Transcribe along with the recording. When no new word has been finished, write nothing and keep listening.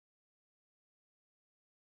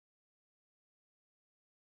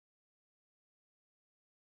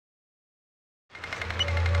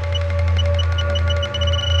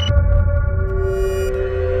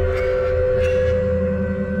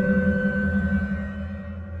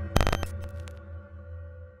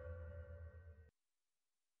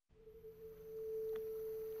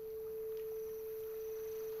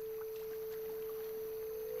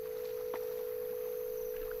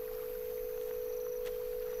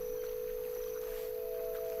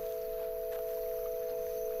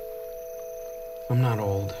I'm not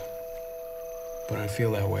old, but I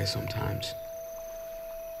feel that way sometimes.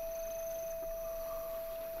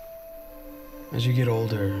 As you get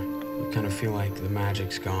older, you kind of feel like the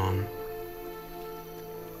magic's gone,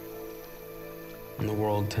 and the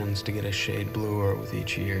world tends to get a shade bluer with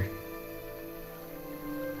each year.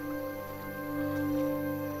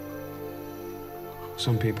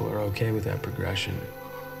 Some people are okay with that progression.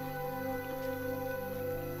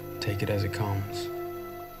 Take it as it comes.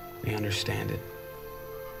 They understand it.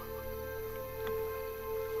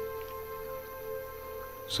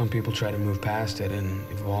 Some people try to move past it and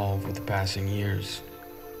evolve with the passing years,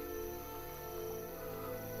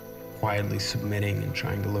 quietly submitting and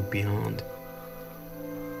trying to look beyond.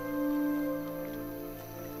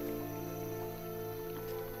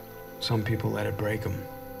 Some people let it break them.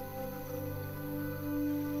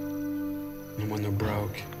 And when they're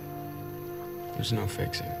broke, there's no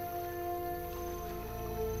fixing.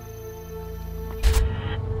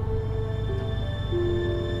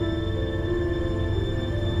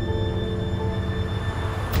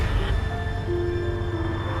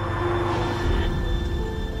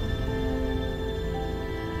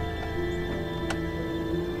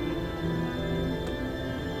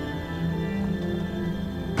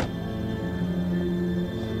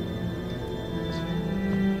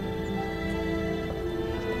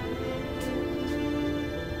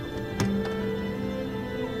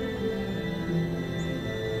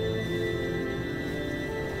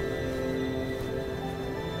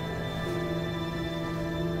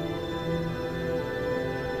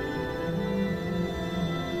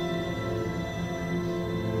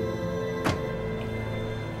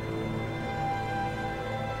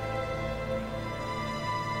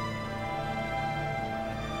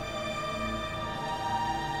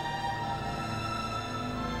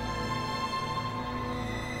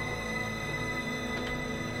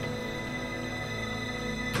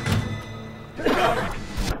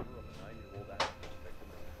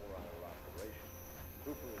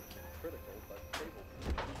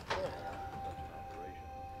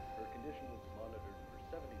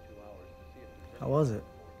 How was it?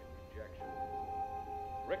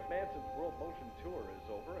 Rick Manson's World Motion Tour is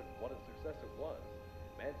over, and what a success it was.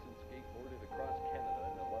 Manson skateboarded across Canada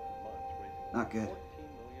in 11 months, raising Not good. $14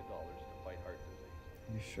 million to fight heart disease.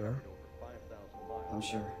 You sure? Over 5,000 miles, I'm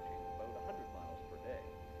sure. about 100 miles per day.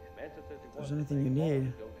 Manson says he If there's anything you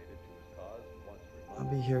need, donated to his cause and wants to remind I'll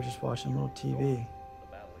be here just watching a little TV. the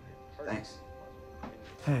battle against heart Thanks. disease must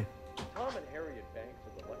continue. Hey, Tom and Harriet Banks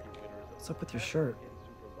are the lucky winners of what's up with your shirt?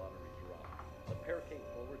 Super Lottery draw. The pair came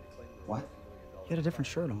forward to claim the What? $50 million You had a different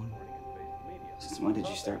shirt on. Since when did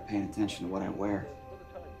you start paying attention to what I wear? For the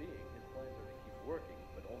time being, his plans are to keep working,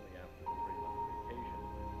 but only after the 3-month vacation.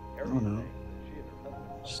 I don't know. Harriet thinks that she and her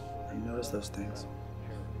husband Just, I notice those things.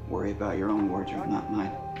 Worry about your own wardrobe, not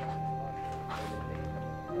mine.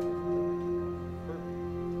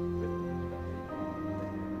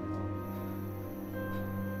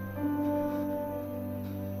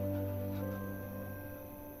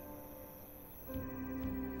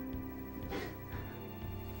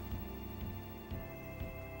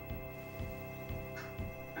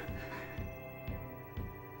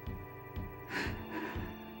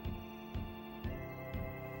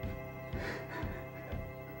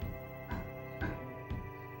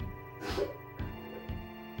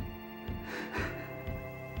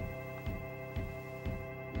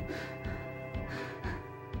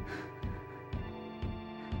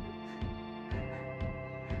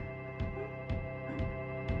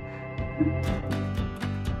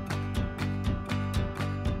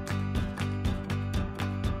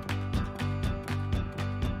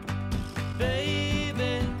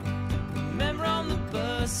 Baby, remember on the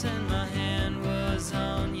bus and my hand was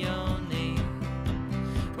on your knee.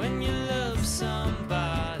 When you love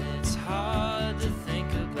somebody, it's hard to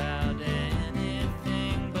think about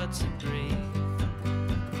anything but to breathe.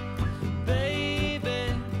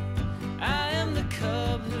 Baby, I am the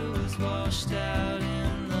cub who was washed out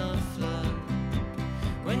in the flood.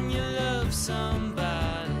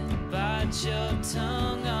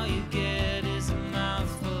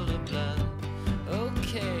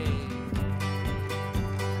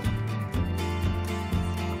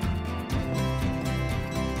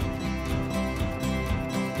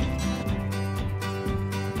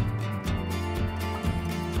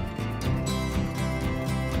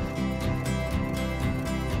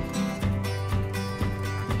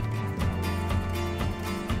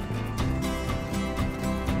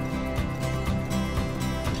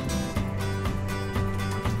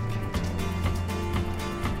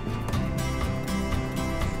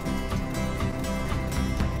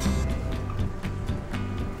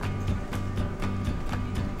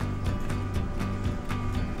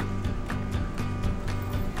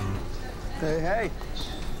 Hey.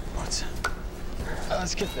 What's up?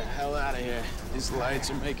 Let's get the hell out of here. These lights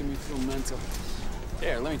are making me feel mental.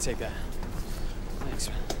 Here, let me take that. Thanks,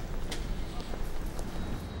 man.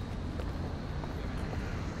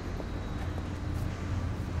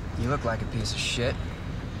 You look like a piece of shit.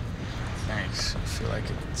 Thanks. I feel like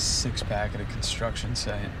a six-pack at a construction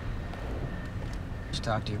site. Did you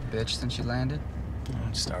talk to your bitch since you landed?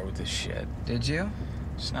 Don't start with this shit. Did you?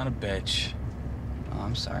 She's not a bitch. Oh,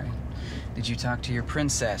 I'm sorry. Did you talk to your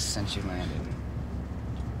princess since you landed?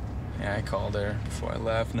 Yeah, I called her before I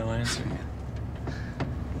left. No answer.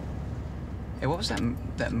 Hey, what was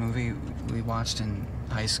that movie we watched in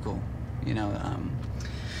high school? You know,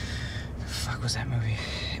 fuck was that movie?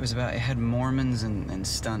 It was about, it had Mormons and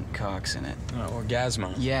stunt cocks in it.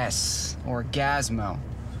 Orgasmo. Yes, Orgasmo.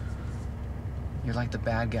 You're like the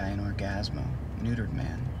bad guy in Orgasmo. Neutered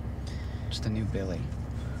man. Just the new Billy.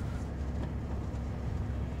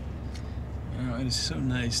 You know, it is so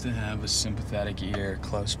nice to have a sympathetic ear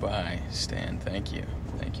close by. Stan, thank you.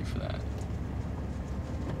 Thank you for that.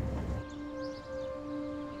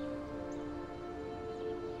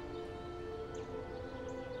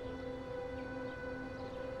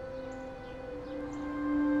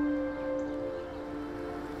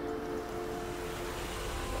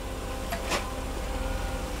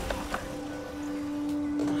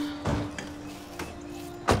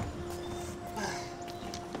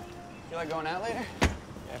 You like going out later? Yeah,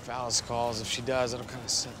 if Alice calls, if she does, it'll kind of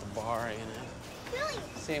set the bar, you know. Really?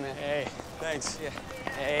 See you, man. Hey, thanks. Yeah.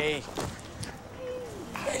 Hey.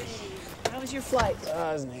 How was your flight? It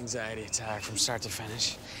was an anxiety attack from start to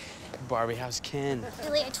finish. Barbie, how's Ken?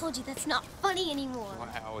 Billy, I told you that's not funny anymore. Well,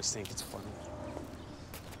 I always think it's funny.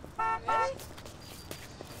 Ready?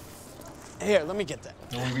 Here, let me get that.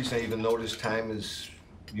 The only reason I even notice time is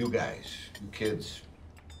you guys, you kids.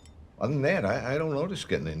 Other than that, I don't notice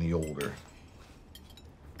getting any older.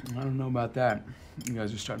 I don't know about that. You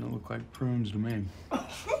guys are starting to look like prunes to me.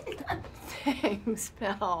 Thanks,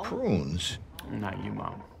 Bill. Prunes? Not you,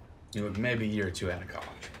 Mom. You look maybe a year or two out of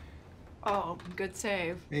college. Oh, good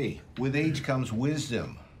save. Hey, with age comes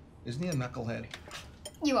wisdom. Isn't he a knucklehead?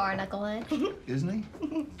 You are a knucklehead. Isn't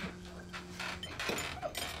he?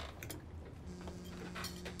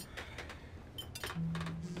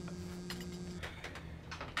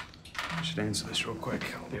 I should answer this real quick.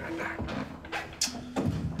 I'll be right back.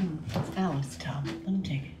 It's Alice, Tom. Let him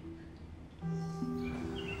take it.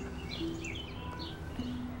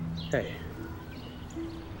 Hey.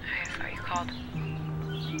 I thought you called.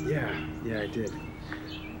 Yeah, I did.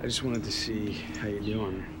 I just wanted to see how you're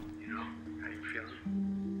doing. You know, how you feeling?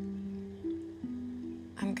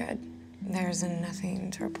 I'm good. There's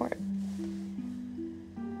nothing to report.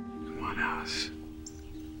 Come on, Alice.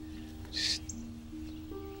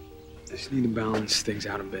 I just need to balance things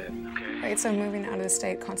out a bit, okay? Right, so moving out of the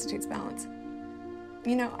state constitutes balance.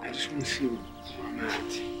 You know, I just want to see where I'm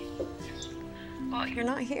at. well, you're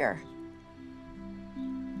not here.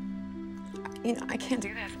 You know, I can't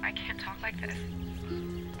do this. I can't talk like this.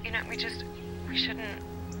 You know, we shouldn't.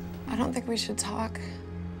 I don't think we should talk.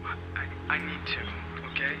 I need to,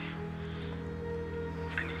 okay?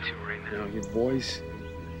 I need to right now. Your voice,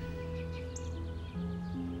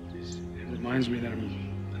 it reminds me that I'm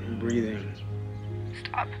breathing.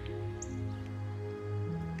 Stop.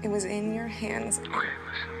 It was in your hands. Okay,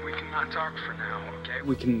 listen, we cannot talk for now, okay?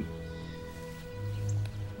 We can...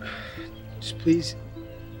 Just please...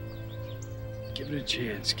 give it a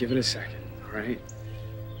chance. Give it a second, all right?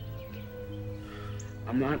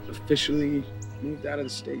 I'm not officially moved out of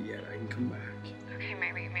the state yet. I can come back. Okay,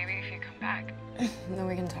 maybe if you come back, then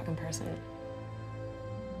we can talk in person.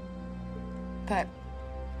 But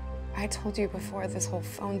I told you before this whole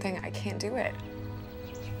phone thing, I can't do it.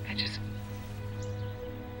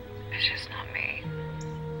 It's just not me.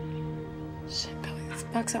 Shit, Billy, this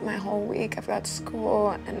fucks up my whole week. I've got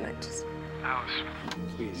school, and I just... Alice,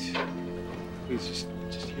 please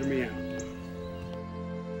just hear me out.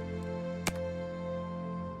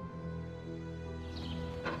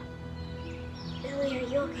 Billy, are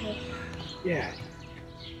you okay? Yeah.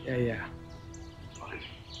 Fine.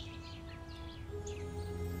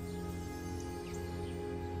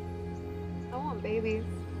 I want babies.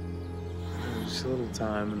 Just a little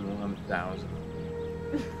time and we'll have 1,000.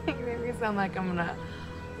 You make me sound like I'm gonna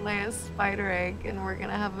lay a spider egg and we're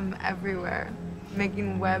gonna have them everywhere,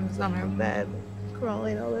 making webs on our bed,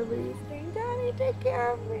 crawling all over you, saying, "Daddy, take care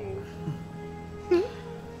of me."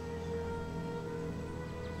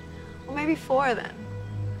 Well, maybe 4 then.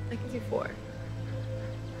 I can do 4.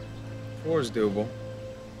 4 is doable.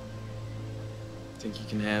 Think you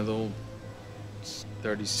can handle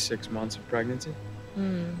 36 months of pregnancy?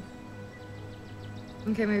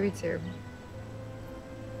 Okay, maybe 2.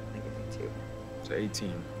 I give you 2. So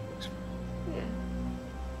 18. Yeah.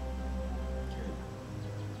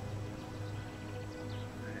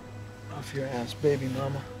 Off your ass, baby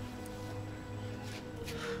mama.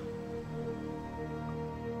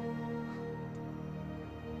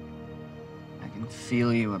 I can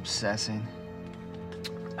feel you obsessing.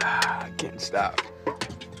 I can't stop.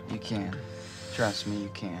 You can. Trust me, you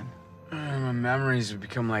can. My memories have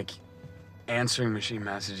become like answering machine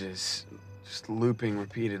messages, just looping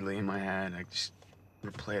repeatedly in my head. I just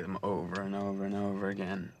replay them over and over and over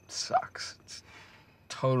again. It sucks. It's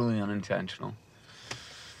totally unintentional.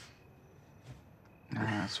 No,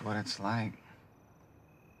 that's what it's like.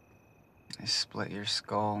 They split your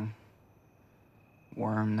skull,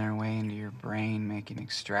 worm their way into your brain, making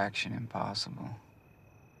extraction impossible.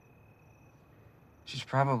 She's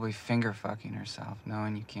probably finger fucking herself,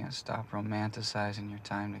 knowing you can't stop romanticizing your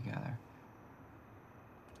time together.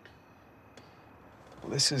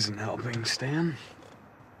 Well, this isn't helping, Stan.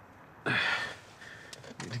 I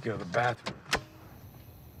need to go to the bathroom.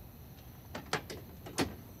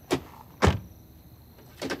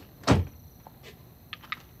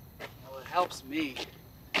 Well, it helps me.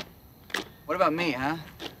 What about me, huh?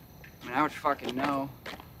 I mean, I would fucking know.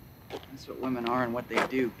 That's what women are and what they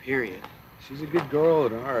do, period. She's a good girl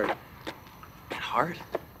at heart. At heart?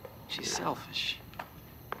 She's selfish.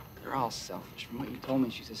 They're all selfish. From what you told me,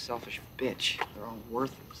 she's a selfish bitch. They're all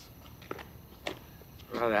worthless.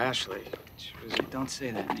 What about Ashley? She was... Don't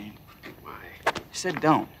say that name. Why? I said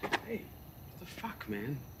don't. Hey, what the fuck,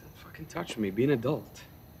 man? Don't fucking touch me. Be an adult.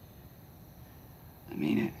 I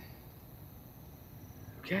mean it.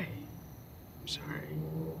 Okay. I'm sorry.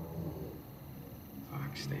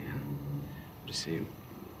 Fuck, Stan. I'm just saying,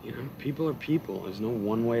 you know, people are people. There's no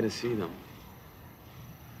one way to see them.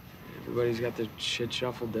 Everybody's got their shit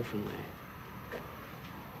shuffled differently.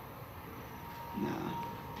 No.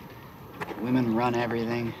 Women run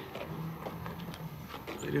everything.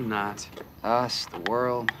 They do not. Us, the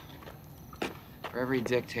world. For every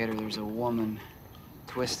dictator, there's a woman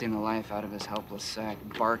twisting the life out of his helpless sack,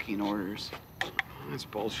 barking orders. That's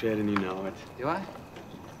bullshit, and you know it. Do I?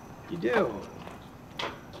 You do.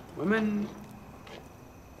 Women...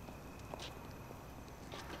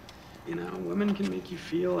 You know, women can make you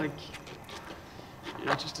feel like you're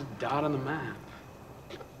not just a dot on the map.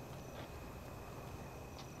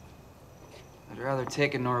 I'd rather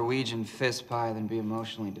take a Norwegian fist pie than be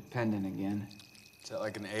emotionally dependent again. Is that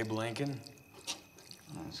like an Abe Lincoln?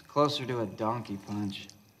 It's closer to a donkey punch.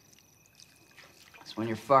 It's when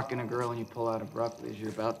you're fucking a girl and you pull out abruptly as you're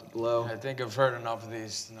about to blow. I think I've heard enough of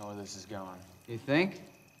these to know where this is going. You think?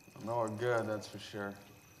 Nowhere good, that's for sure.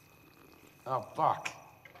 Oh, fuck.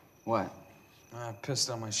 What? I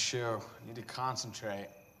pissed on my shoe. Need to concentrate.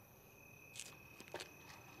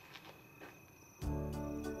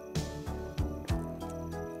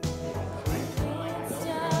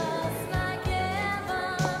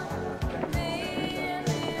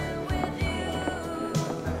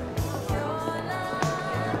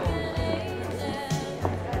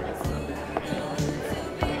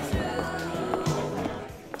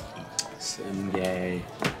 Someday.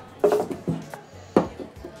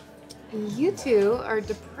 You two are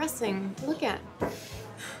depressing to look at. I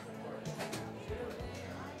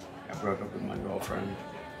broke up with my girlfriend.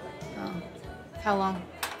 Oh. How long?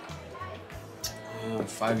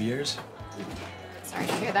 5 years. Sorry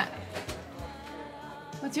to hear that.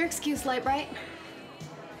 What's your excuse, Lightbright?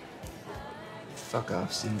 Fuck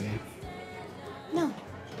off, Cindy. No,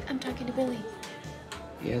 I'm talking to Billy.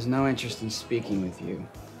 He has no interest in speaking with you.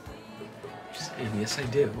 And yes, I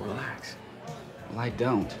do. Relax. Well, I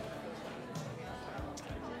don't.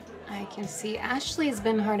 I can see Ashley's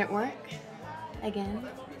been hard at work. Again.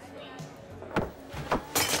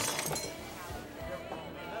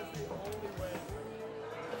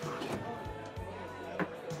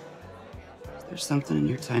 There's something in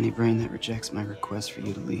your tiny brain that rejects my request for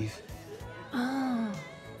you to leave. Oh,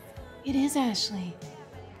 it is Ashley.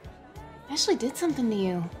 Ashley did something to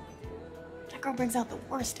you. That girl brings out the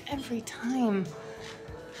worst every time.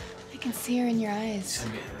 I can see her in your eyes.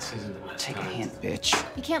 This isn't the best Take a time. hint, bitch.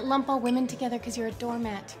 You can't lump all women together because you're a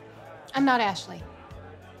doormat. I'm not Ashley.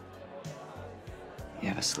 You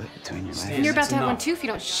have a slit between your legs. And you're about to have one enough. too if you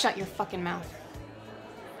don't shut your fucking mouth.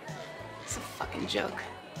 It's a fucking joke.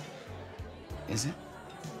 Is it?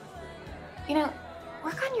 You know,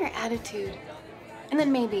 work on your attitude. And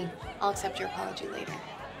then maybe I'll accept your apology later.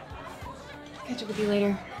 Catch up with you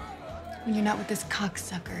later. When you're not with this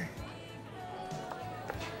cocksucker.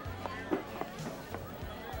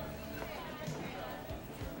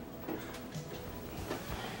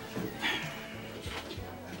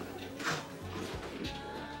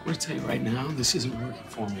 tell you right now, this isn't working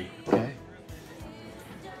for me, okay?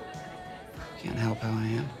 Can't help how I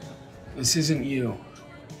am. This isn't you.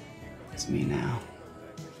 It's me now.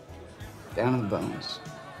 Down to the bones.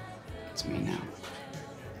 It's me now.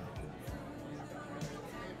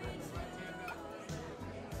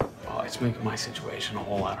 Oh, it's making my situation a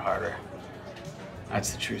whole lot harder.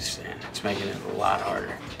 That's the truth, Stan. It's making it a lot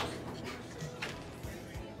harder.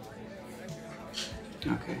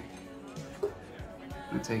 Okay.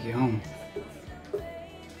 I'll take you home.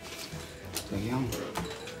 Take you home.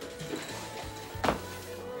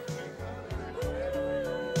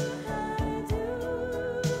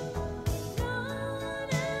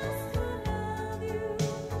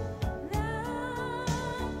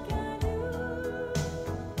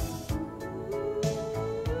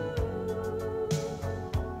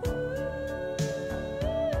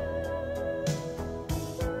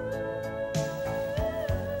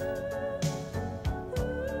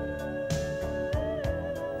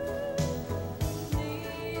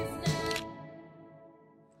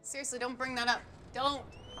 Seriously, don't bring that up. Don't.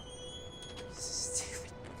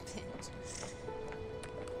 Stupid bitch.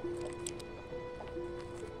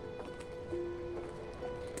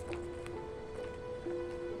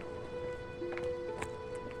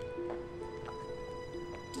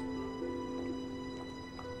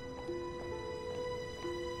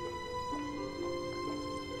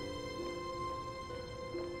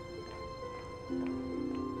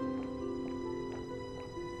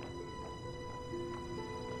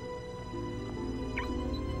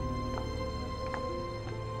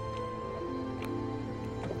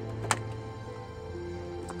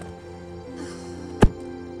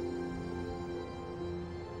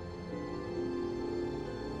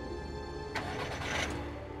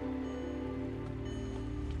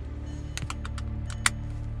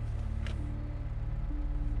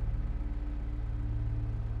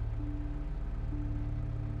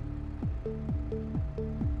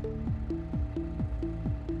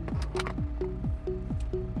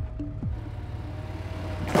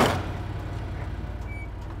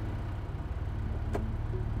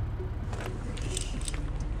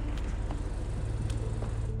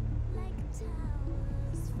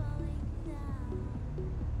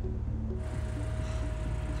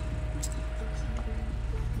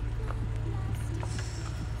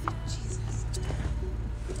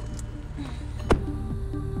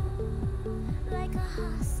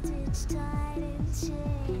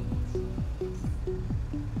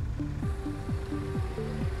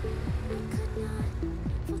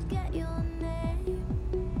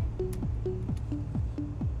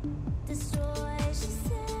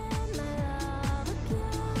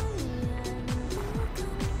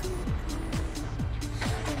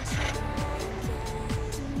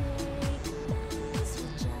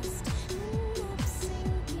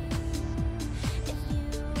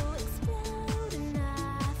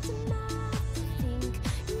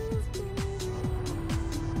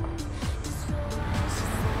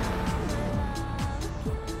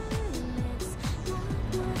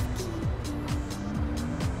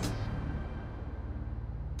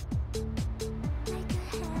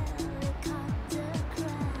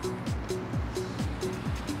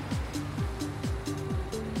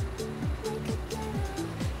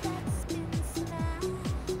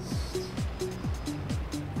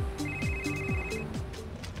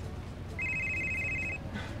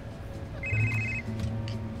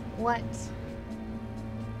 What?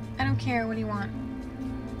 I don't care. What do you want?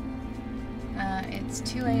 It's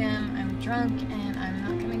 2 a.m. I'm drunk and I'm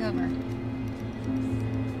not coming over.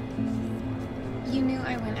 You knew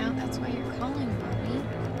I went out. That's why you're calling, Bobby.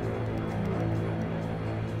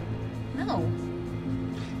 No.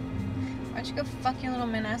 Why don't you go fuck your little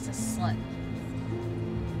Manassas slut?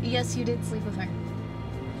 Yes, you did sleep with her.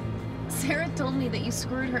 Sarah told me that you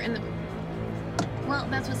screwed her in the... Well,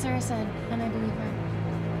 that's what Sarah said, and I believe her.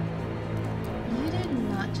 You did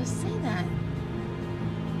not just say that.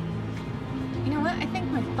 You know what? I think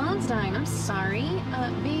my phone's dying. I'm sorry.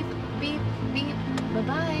 Beep, beep, beep.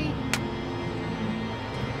 Bye-bye.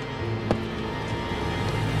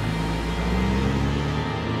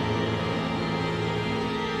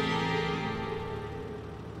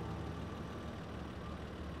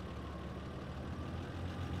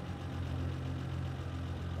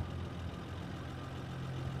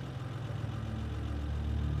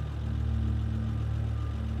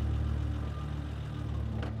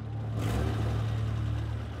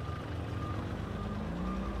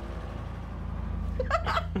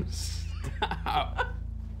 Stop.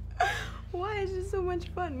 Why is this so much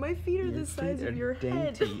fun? My feet are the size of your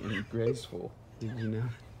head. Dainty and graceful. Did you know?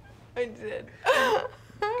 I did.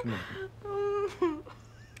 Come on.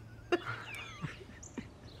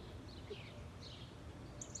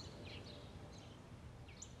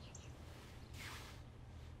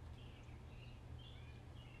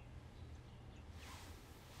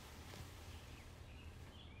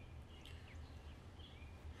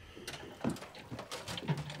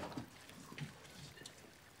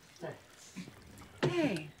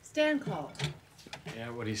 Hey, Stan called. Yeah,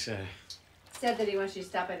 what'd he say? Said that he wants you to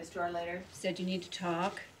stop at his store later. Said you need to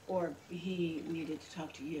talk, or he needed to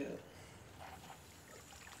talk to you.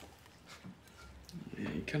 Yeah,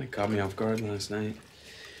 he kind of caught me off guard last night.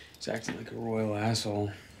 He's acting like a royal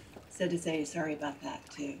asshole. Said to say sorry about that,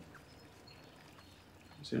 too.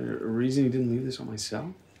 Is there a reason he didn't leave this on my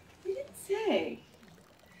cell? He didn't say.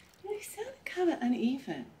 Yeah, he sounded kind of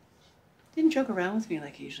uneven. Didn't joke around with me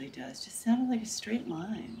like he usually does. Just sounded like a straight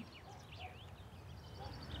line.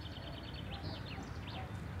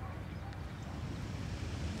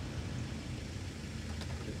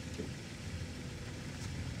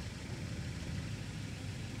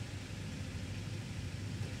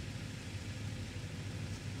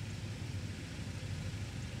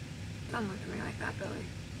 Don't look at me like that, Billy.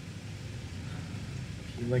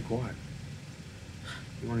 You like what?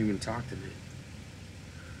 You won't even talk to me.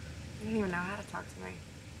 You don't even know how to talk to me.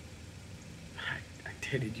 I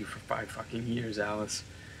dated you for 5 fucking years, Alice.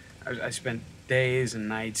 I spent days and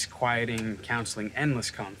nights quieting, counseling endless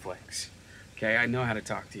conflicts. Okay, I know how to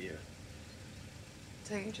talk to you.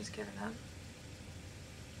 So you're just giving up?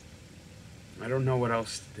 I don't know what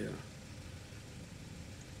else to do.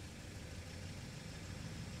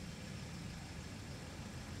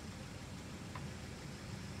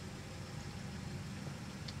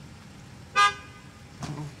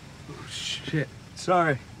 Oh, shit.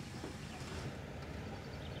 Sorry.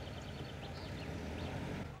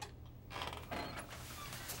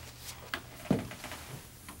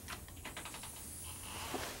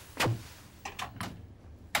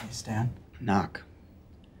 Hey, Stan. Knock.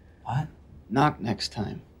 What? Knock next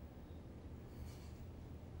time.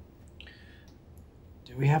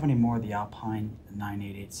 Do we have any more of the Alpine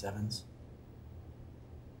 9887s?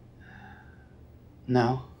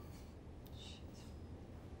 No.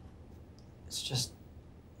 It's just,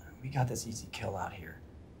 we got this easy kill out here.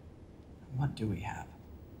 What do we have?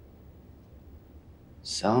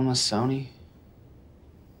 Sell him a Sony?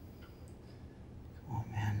 Come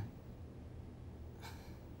on, man.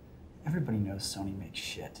 Everybody knows Sony makes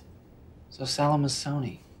shit. So sell him a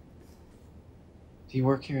Sony. Do you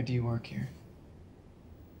work here or do you work here?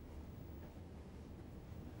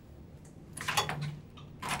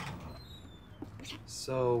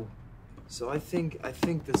 So I think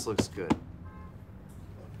this looks good.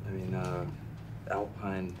 I mean,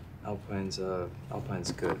 Alpine's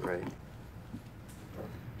good, right?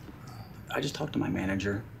 I just talked to my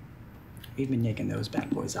manager. We've been yanking those bad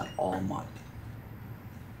boys out all month.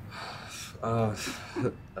 Well,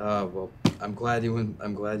 I'm glad you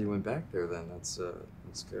went back there then. That's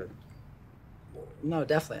good. No,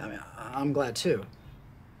 definitely. I mean, I'm glad too.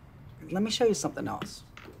 Let me show you something else.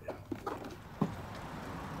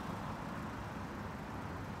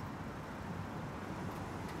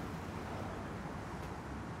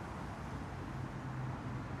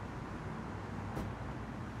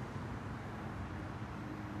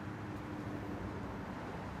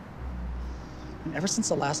 And ever since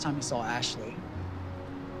the last time you saw Ashley,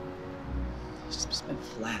 it's just been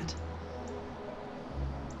flat.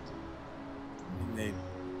 They've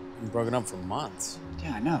been broken up for months.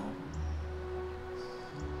 Yeah, I know.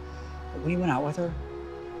 But when he went out with her,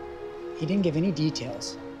 he didn't give any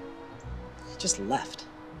details. He just left.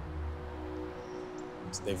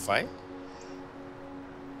 Did they fight?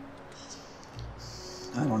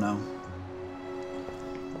 I don't know.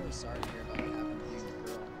 I'm really sorry to hear about what happened to you and your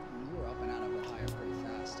girl. I mean, you were up and out of Ohio pretty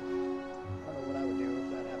fast. I don't know what I would do if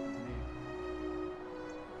that happened to me.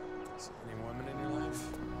 Is there any women in your life?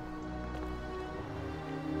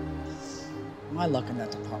 My luck in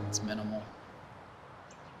that department's minimal.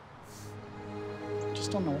 I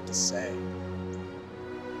just don't know what to say.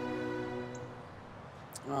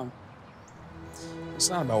 Well, it's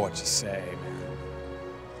not about what you say, man.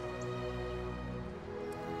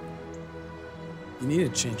 You need to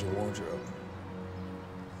change your wardrobe.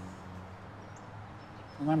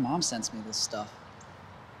 Well, my mom sends me this stuff.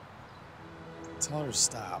 Tell her to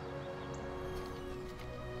stop.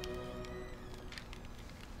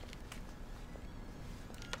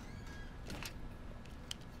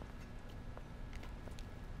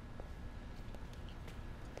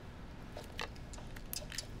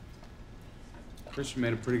 Christian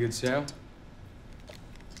made a pretty good sale.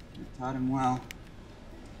 You taught him well.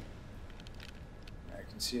 I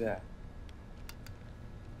can see that.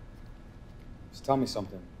 Just tell me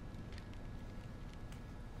something.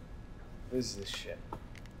 What is this shit?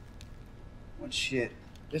 What shit?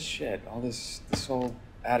 This shit, all this whole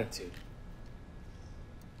attitude.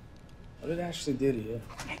 What did Ashley do to you?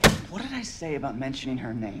 Hey, what did I say about mentioning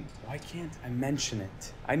her name? Why can't I mention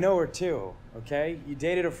it? I know her too, okay? You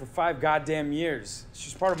dated her for 5 goddamn years.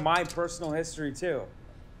 She's part of my personal history too.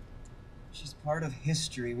 She's part of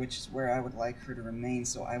history, which is where I would like her to remain,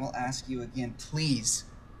 so I will ask you again, please,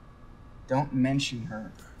 don't mention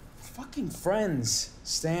her. We're fucking friends,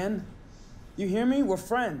 Stan. You hear me? We're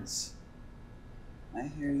friends. I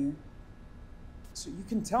hear you. So you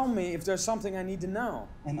can tell me if there's something I need to know.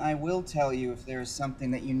 And I will tell you if there is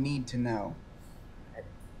something that you need to know.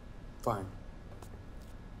 Fine.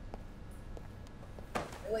 Hey,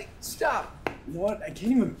 wait, stop! You know what? I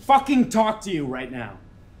can't even fucking talk to you right now.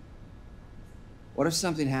 What if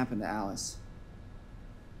something happened to Alice?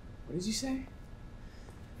 What did you say?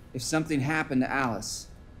 If something happened to Alice.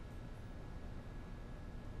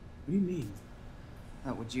 What do you mean?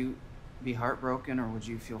 Would you be heartbroken or would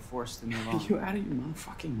you feel forced to move on? Are you out of your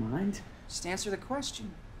motherfucking mind? Just answer the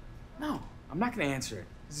question. No, I'm not gonna answer it.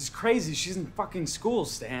 This is crazy. She's in fucking school,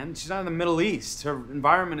 Stan. She's not in the Middle East. Her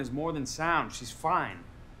environment is more than sound. She's fine.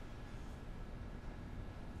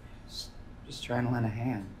 Just trying to lend a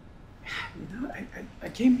hand. You know, I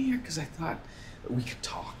came here because I thought that we could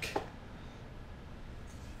talk.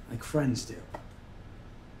 Like friends do.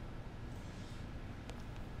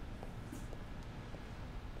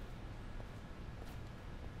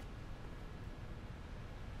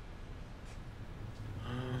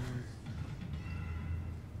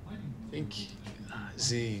 Think, is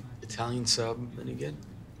the Italian sub any good?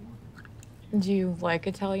 Do you like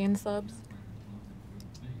Italian subs?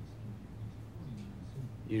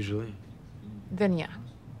 Usually. Then yeah,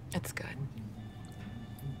 it's good.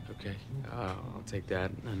 Okay, I'll take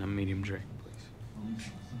that and a medium drink,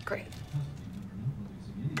 please. Great.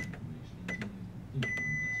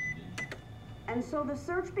 And so the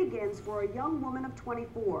search begins for a young woman of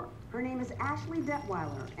 24. Her name is Ashley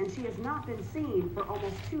Detweiler, and she has not been seen for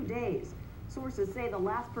almost 2 days. Sources say the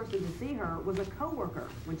last person to see her was a coworker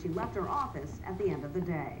when she left her office at the end of the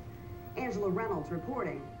day. Angela Reynolds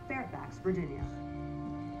reporting, Fairfax, Virginia.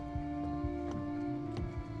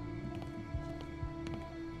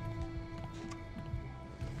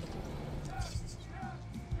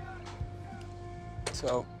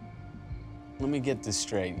 So, let me get this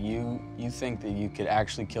straight. You think that you could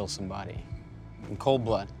actually kill somebody in cold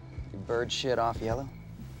blood? You bird shit off yellow?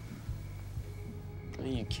 No,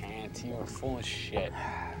 you can't. You are full of shit.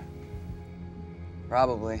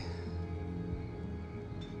 Probably.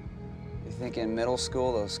 You think in middle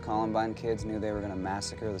school those Columbine kids knew they were gonna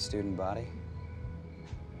massacre the student body?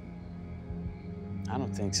 I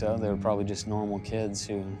don't think so. They were probably just normal kids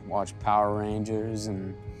who watched Power Rangers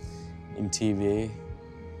and MTV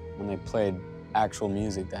when they played actual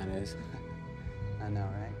music, that is. I know,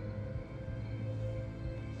 right?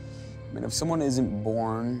 I mean, if someone isn't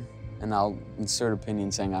born, and I'll insert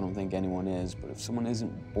opinion saying I don't think anyone is, but if someone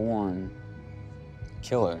isn't born a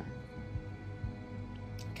killer,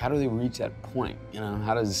 how do they reach that point, you know?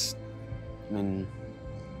 How does, I mean,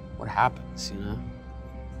 what happens, you know?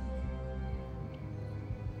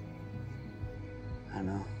 I don't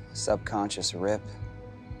know. Subconscious rip.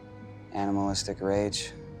 Animalistic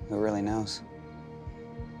rage. Who really knows?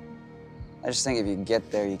 I just think if you get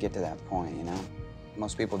there, you get to that point, you know?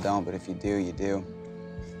 Most people don't, but if you do, you do.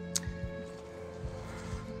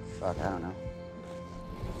 Fuck, I don't know.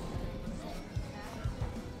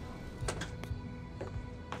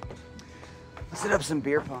 Let's hit up some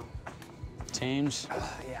beer pong. Teams?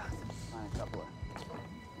 Yeah. Find a couple of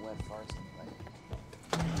wet farts to play.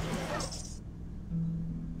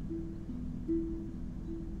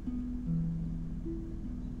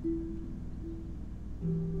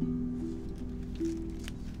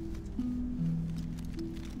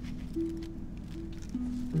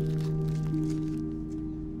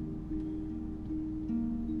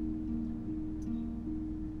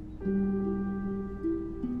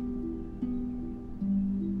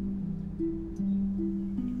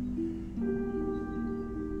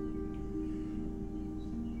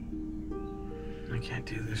 I can't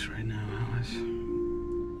do this right now, Alice.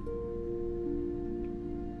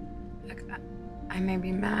 Look, I may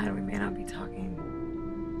be mad, we may not be talking,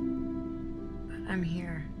 but I'm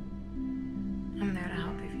here. I'm there to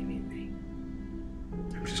help if you need me.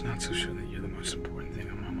 I'm just not so sure that you're the most important thing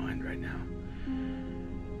on my mind right now.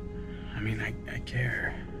 I mean, I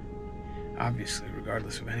care. Obviously,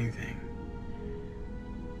 regardless of anything.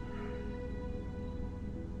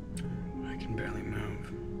 I can barely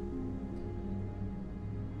move.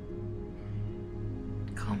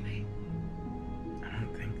 Call me. I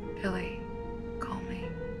don't think... Billy, call me.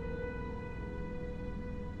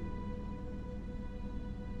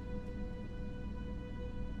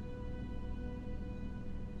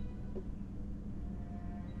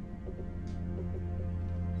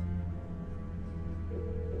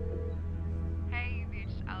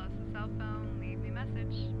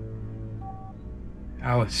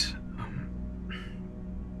 Alice,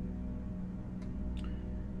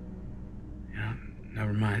 you know,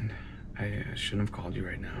 never mind. I shouldn't have called you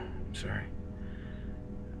right now. I'm sorry.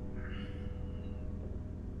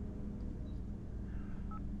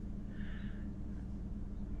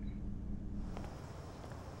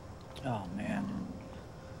 Oh, man.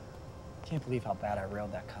 Can't believe how bad I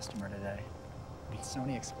railed that customer today. I mean,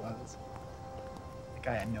 Sony explodes. The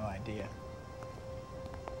guy had no idea.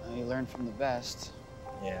 Well, you learn from the best.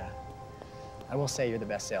 Yeah. I will say you're the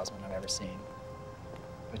best salesman I've ever seen.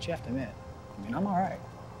 But you have to admit, I mean, I'm all right.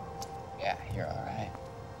 Yeah, you're all right.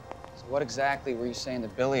 So what exactly were you saying to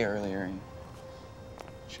Billy earlier? You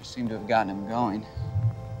sure seemed to have gotten him going.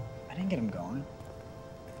 I didn't get him going.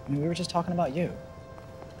 I mean, we were just talking about you.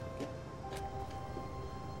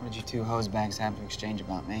 What did you two hosebags have to exchange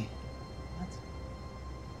about me? What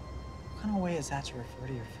kind of way is that to refer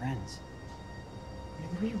to your friends? I mean,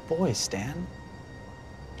 we're your boys, Stan.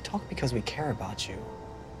 We talk because we care about you.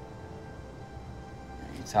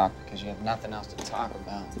 You talk because you have nothing else to talk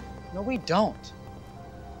about. No, we don't.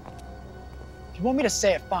 If you want me to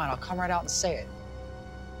say it, fine. I'll come right out and say it.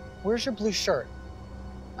 Where's your blue shirt?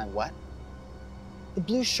 My what? The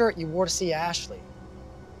blue shirt you wore to see Ashley.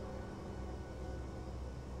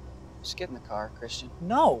 Just get in the car, Christian.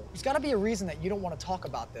 No, there's got to be a reason that you don't want to talk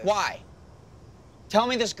about this. Why? Tell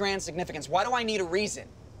me this grand significance. Why do I need a reason?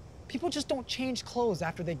 People just don't change clothes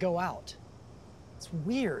after they go out. It's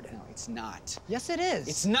weird. No, it's not. Yes, it is.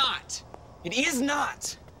 It's not. It is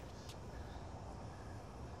not.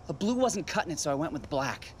 The blue wasn't cutting it, so I went with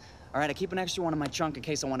black. All right, I keep an extra one in my trunk in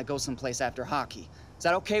case I want to go someplace after hockey. Is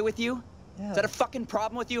that okay with you? Yeah. Is that a fucking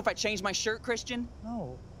problem with you if I change my shirt, Christian?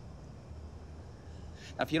 No.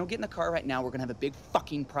 Now, if you don't get in the car right now, we're gonna have a big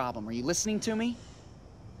fucking problem. Are you listening to me?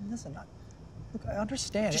 Listen, look, I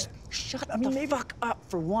understand. Just shut the fuck up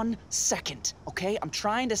for 1 second, okay? I'm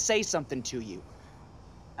trying to say something to you.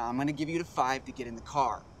 Now, I'm gonna give you the 5 to get in the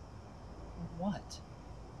car. What?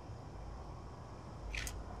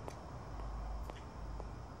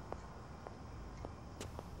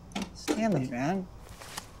 Stanley, man.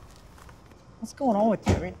 What's going on with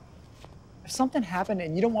you? I mean, if something happened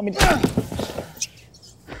and you don't want me to...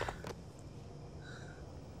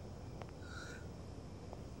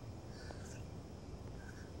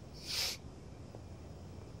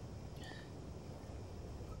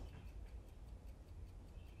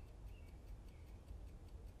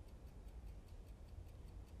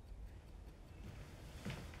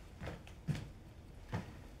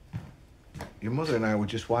 Your mother and I were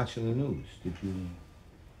just watching the news. Did you?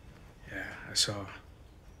 Yeah, I saw.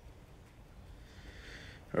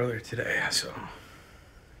 Earlier today, I saw.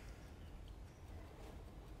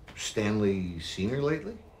 Stanley seen her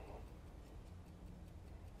lately?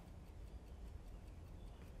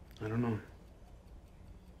 I don't know.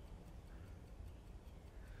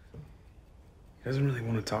 He doesn't really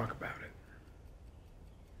want to talk about it.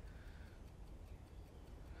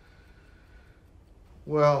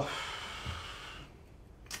 Well,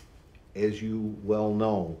 as you well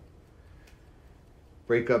know,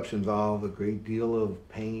 breakups involve a great deal of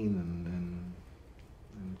pain and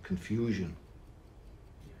confusion.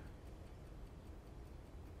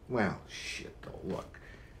 Well, shit though, look.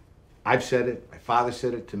 I've said it, my father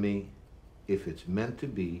said it to me. If it's meant to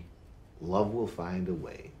be, love will find a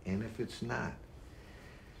way. And if it's not,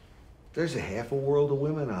 there's a half a world of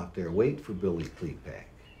women out there waiting for Billy Klepack.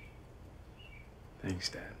 Thanks,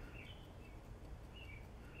 Dad.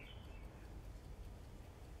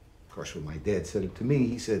 Of course, when my dad said it to me,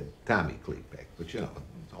 he said Tommy Klepack, but you know,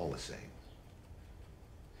 it's all the same.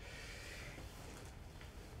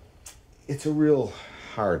 It's a real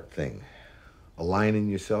hard thing, aligning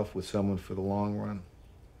yourself with someone for the long run.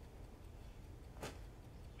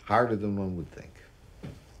 Harder than one would think.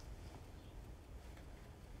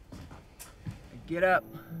 Get up.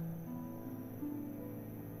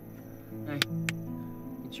 Hey,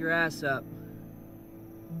 get your ass up.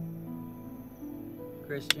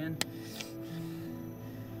 Christian?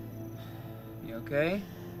 You okay?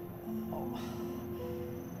 Oh.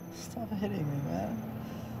 Stop hitting me, man.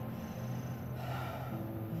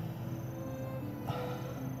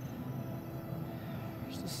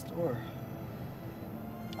 Where's the store?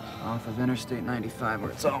 Off of Interstate 95,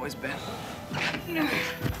 where it's always been.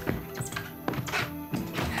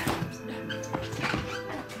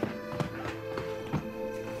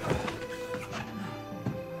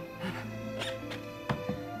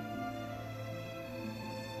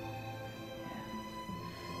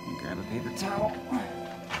 Grab a paper towel.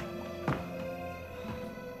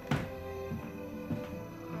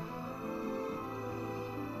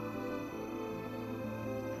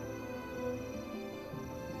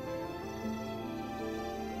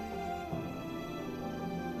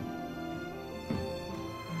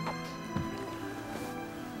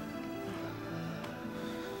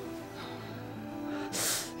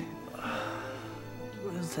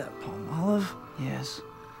 Is that Palmolive? Yes.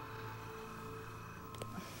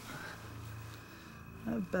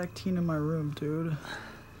 I have Bactine in my room, dude.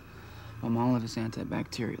 Palmolive is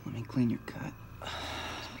antibacterial. Let me clean your cut.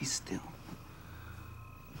 Just be still.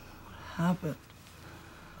 What happened?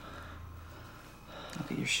 Look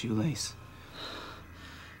at your shoelace.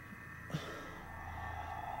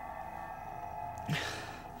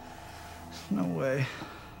 No way.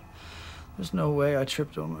 There's no way I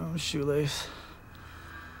tripped on my own shoelace.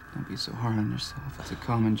 Don't be so hard on yourself. It's a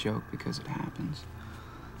common joke because it happens.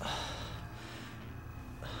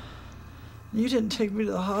 You didn't take me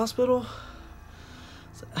to the hospital?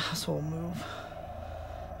 It's an asshole move.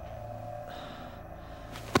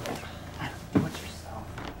 Watch yourself.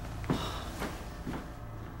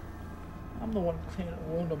 I'm the one cleaning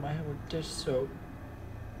a wound on my head with dish soap.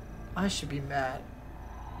 I should be mad.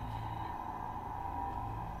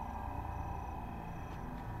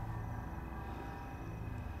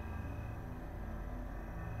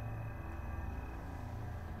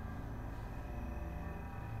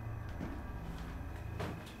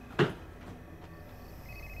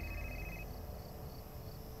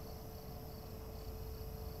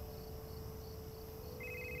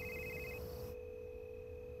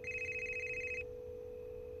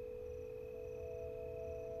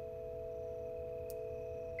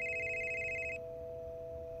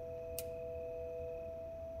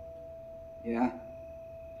 Yeah?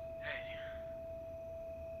 Hey.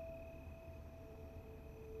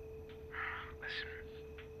 Listen,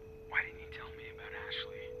 why didn't you tell me about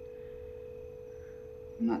Ashley?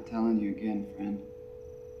 I'm not telling you again, friend.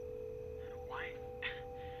 Why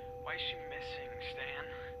is she missing, Stan?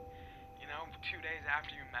 You know, 2 days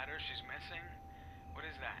after you met her, she's missing? What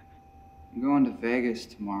is that? I'm going to Vegas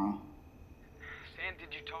tomorrow. Stan,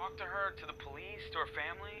 did you talk to her, to the police, to her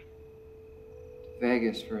family?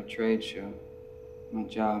 Vegas for a trade show. My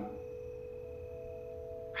job.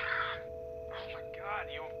 Oh my God,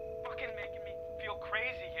 you're fucking making me feel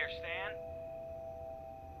crazy here, Stan.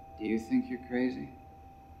 Do you think you're crazy?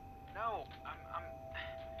 No, I'm...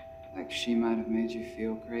 Like she might have made you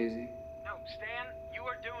feel crazy? No, Stan, you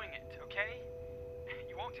are doing it, okay?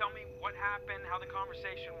 You won't tell me what happened, how the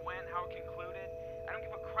conversation went, how it concluded. I don't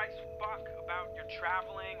give a Christ fuck about your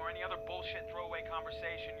traveling or any other bullshit throwaway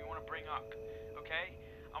conversation you want to bring up, okay?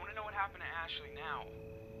 I want to know what happened to Ashley now.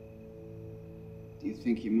 Do you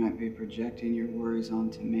think you might be projecting your worries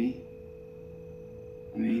onto me?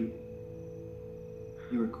 I mean,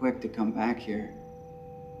 you were quick to come back here.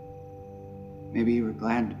 Maybe you were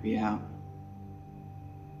glad to be out.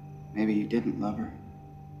 Maybe you didn't love her.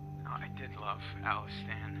 No, I did love Alice,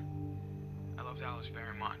 Stan. I loved Alice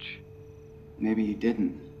very much. Maybe you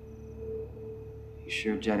didn't. You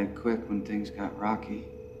sure jetted quick when things got rocky.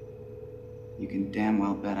 You can damn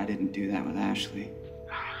well bet I didn't do that with Ashley.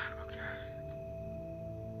 Okay.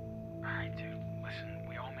 Alright, dude. Listen,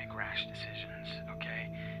 we all make rash decisions,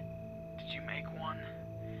 okay? Did you make one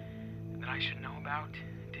that I should know about?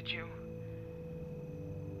 Did you?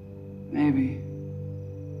 Maybe.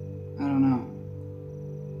 I don't know.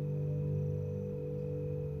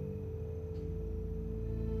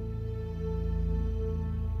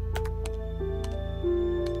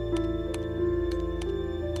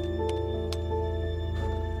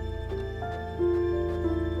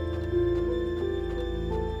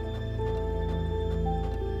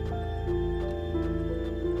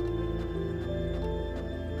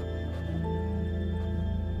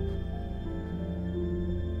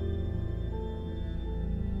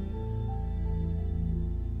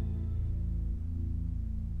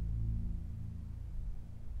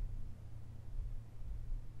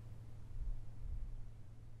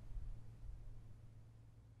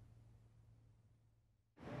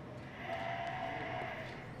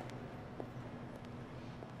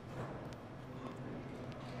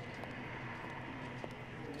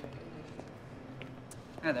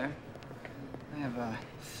 Hi there. I have a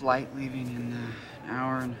flight leaving in an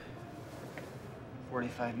hour and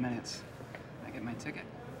 45 minutes. Can I get my ticket?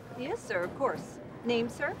 Yes, sir, of course. Name,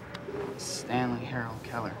 sir? Stanley Harold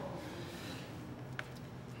Keller.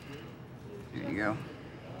 Here you go.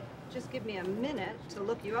 Just give me a minute to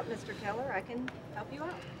look you up, Mr. Keller. I can help you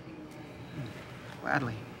out.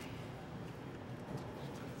 Gladly.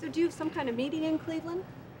 So do you have some kind of meeting in Cleveland?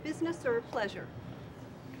 Business or pleasure?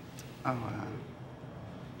 Oh,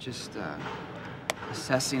 just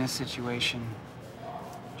assessing a situation,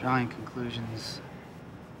 drawing conclusions,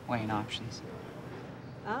 weighing options.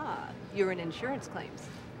 Ah, you're in insurance claims.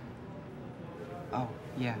 Oh,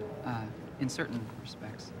 yeah, in certain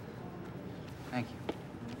respects. Thank you.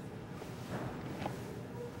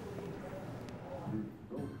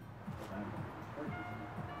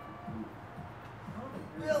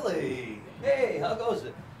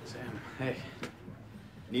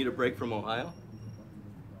 Need a break from Ohio?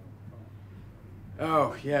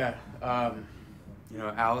 Oh, yeah. You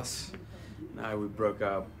know, Alice and I, we broke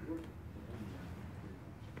up.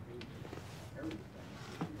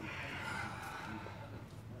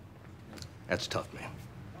 That's tough, man.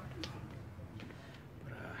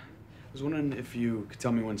 But, I was wondering if you could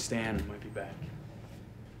tell me when Stan might be back.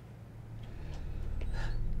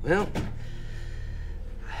 Well,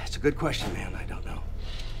 it's a good question, man. I don't know.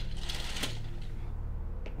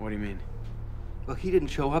 What do you mean? Well, he didn't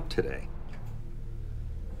show up today.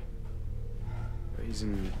 But he's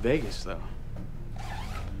in Vegas, though.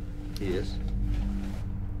 He is?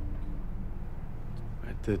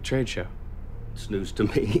 At the trade show. It's news to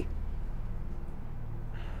me.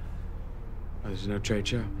 Oh, there's no trade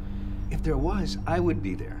show? If there was, I would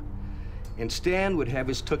be there. And Stan would have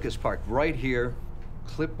his tuchus parked right here,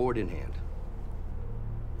 clipboard in hand.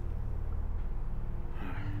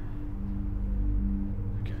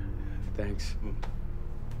 Okay, thanks.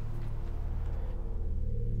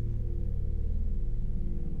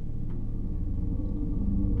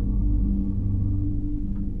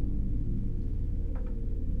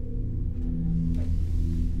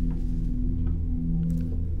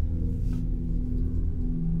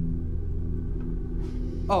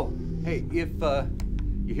 Oh, hey, if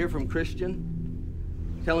you hear from Christian,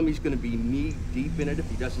 tell him he's gonna be knee-deep in it if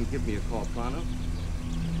he doesn't give me a call pronto.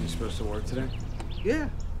 You supposed to work today? Yeah.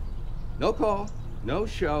 No call, no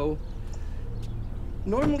show.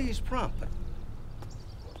 Normally he's prompt, but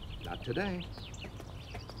not today.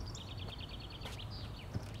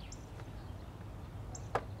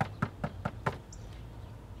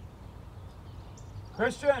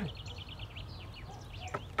 Christian!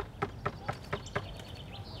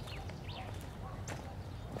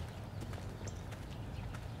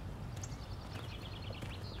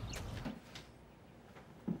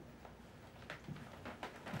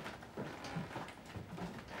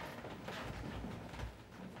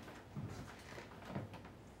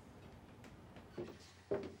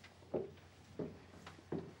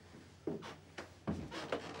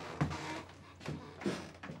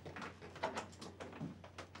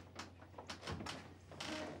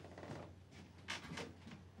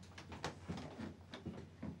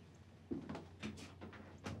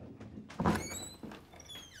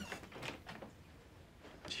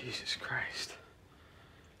 Jesus Christ.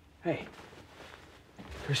 Hey.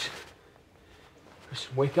 Christian.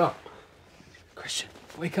 Christian, wake up. Christian,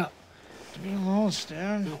 wake up. Leave me alone,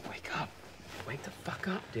 Stan. No, wake up. Wake the fuck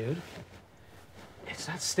up, dude. It's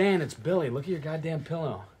not Stan, it's Billy. Look at your goddamn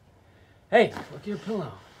pillow. Hey, look at your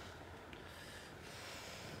pillow.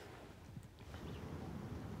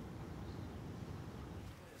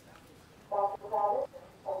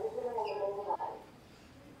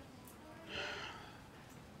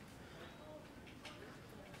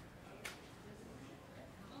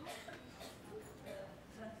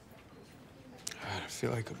 I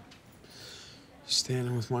feel like I'm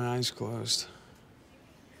standing with my eyes closed.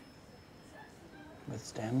 With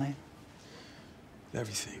Stanley?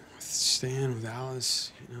 Everything. With Stan, with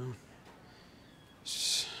Alice, you know.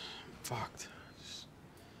 Just fucked.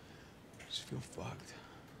 Just feel fucked.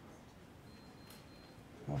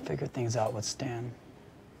 We'll figure things out with Stan.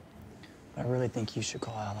 I really think you should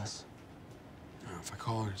call Alice. No, if I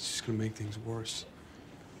call her, it's just gonna make things worse.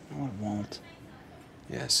 No, it won't.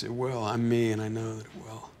 Yes, it will. I'm me, and I know that it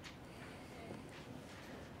will.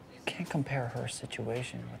 You can't compare her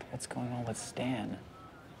situation with what's going on with Stan.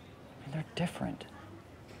 I mean, they're different.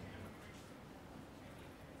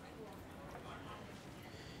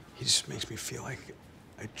 He just makes me feel like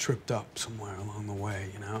I tripped up somewhere along the way,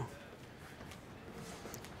 you know?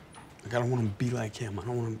 Like, I don't want to be like him. I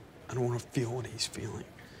don't want to feel what he's feeling.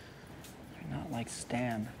 You're not like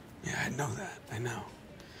Stan. Yeah, I know that. I know.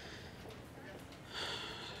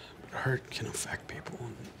 But hurt can affect people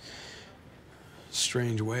in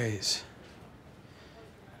strange ways.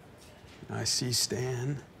 I see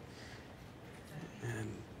Stan,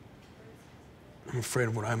 and I'm afraid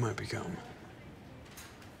of what I might become.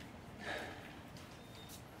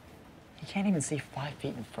 He can't even see 5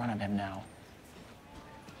 feet in front of him now.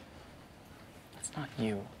 That's not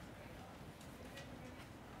you.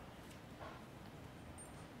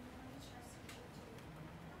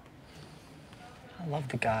 I love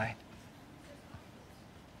the guy.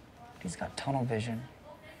 He's got tunnel vision.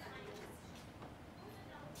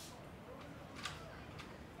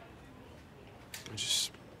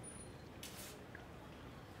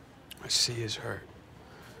 I see his hurt.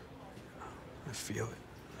 I feel it.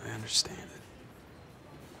 I understand it.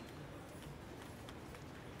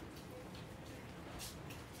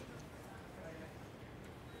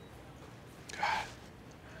 God,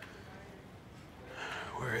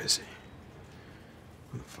 is he?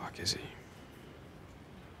 Who the fuck is he?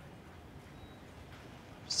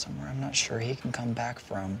 Somewhere I'm not sure he can come back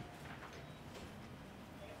from.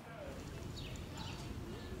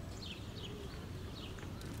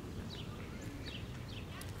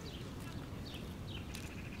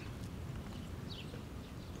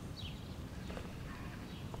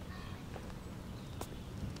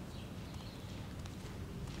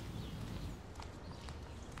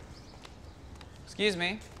 Excuse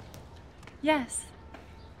me. Yes.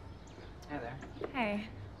 Hey there. Hey.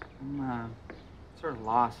 I'm sort of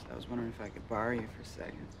lost. I was wondering if I could borrow you for a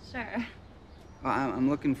second. Sure. Well, I'm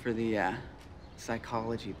looking for the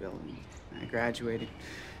psychology building. I graduated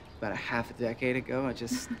about a half a decade ago.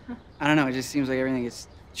 I don't know, it just seems like everything gets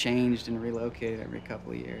changed and relocated every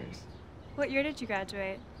couple of years. What year did you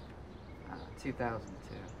graduate?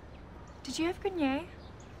 2002. Did you have Grenier?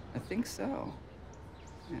 I think so.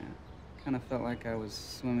 Yeah. Kind of felt like I was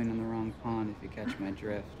swimming in the wrong pond, if you catch my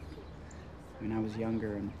drift. I mean, I was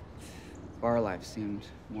younger and bar life seemed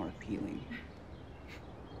more appealing.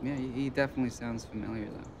 Yeah, he definitely sounds familiar,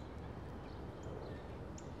 though.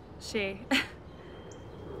 She.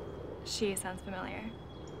 She sounds familiar.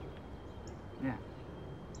 Yeah.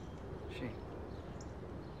 She.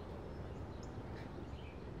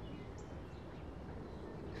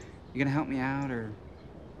 You gonna help me out, or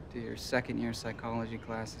do your second-year psychology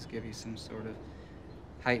classes give you some sort of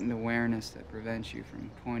heightened awareness that prevents you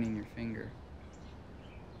from pointing your finger?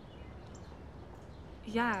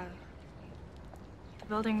 Yeah. The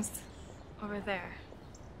building's over there.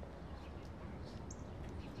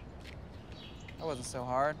 That wasn't so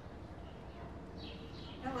hard.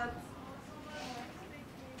 Hello.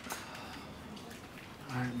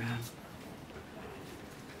 All right, man.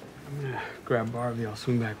 I'm gonna grab Barbie. I'll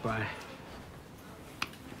swing back by.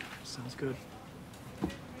 Sounds good.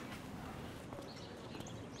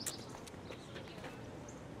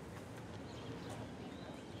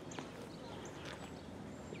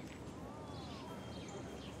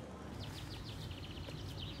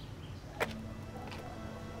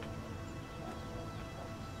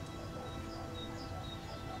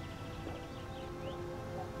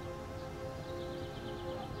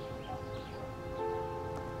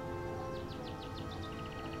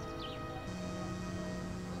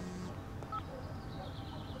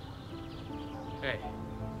 Hey.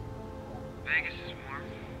 Vegas is warm.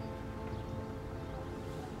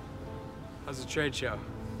 How's the trade show?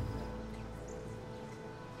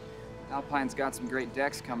 Alpine's got some great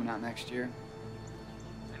decks coming out next year.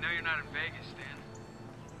 I know you're not in Vegas,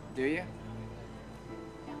 Stan. Do you?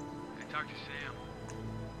 I talked to Sam.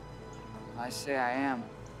 I say I am.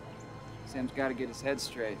 Sam's got to get his head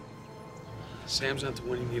straight. Sam's not the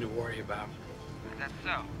one you need to worry about. Is that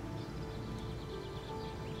so?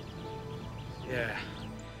 Yeah.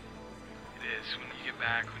 It is. When you get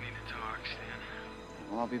back, we need to talk, Stan.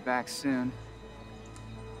 Well, I'll be back soon.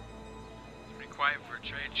 It's pretty quiet for a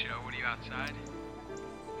trade show. What are you outside?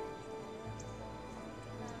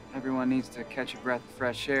 Everyone needs to catch a breath of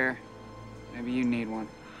fresh air. Maybe you need one.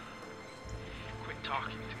 Quit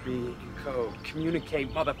talking to me. Be in code.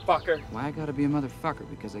 Communicate, motherfucker. Why I gotta be a motherfucker?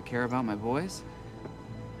 Because I care about my boys?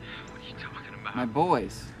 What are you talking about? My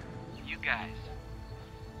boys. You guys.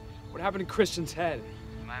 What happened to Christian's head?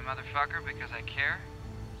 My motherfucker because I care?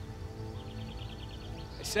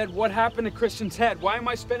 I said, what happened to Christian's head? Why am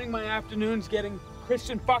I spending my afternoons getting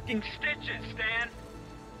Christian fucking stitches, Stan?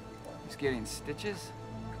 He's getting stitches?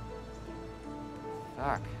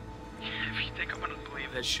 Fuck. If you think I'm gonna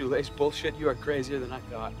believe that shoelace bullshit, you are crazier than I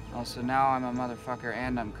thought. Also, now I'm a motherfucker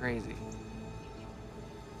and I'm crazy.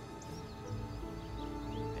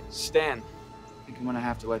 Stan. I think I'm gonna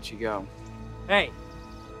have to let you go. Hey.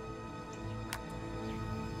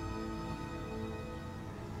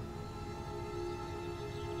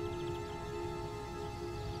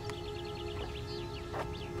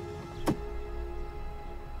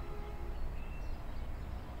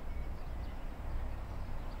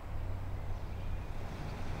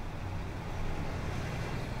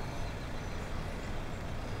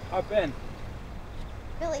 Hop in.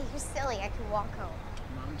 Billy, you're silly. I can walk home.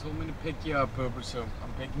 Mom told me to pick you up, Uber, so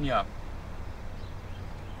I'm picking you up.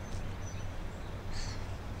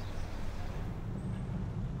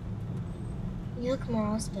 You look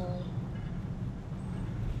morose, Billy.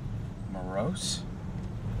 Morose?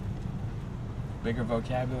 Bigger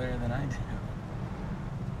vocabulary than I do.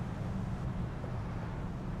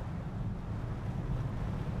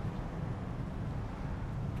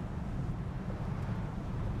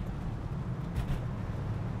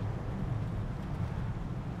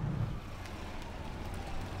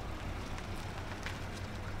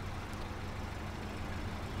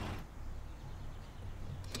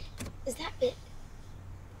 Was that bit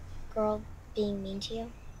girl being mean to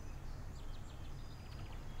you?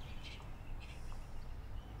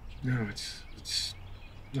 No, it's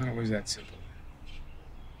not always that simple.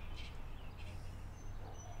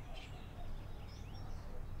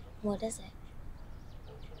 What is it?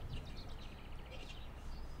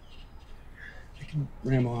 I can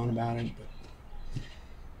ramble on about it, but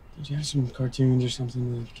did you have some cartoons or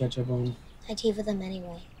something to catch up on? I TiVo them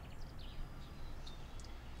anyway.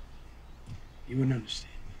 You wouldn't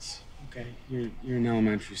understand this, okay? You're in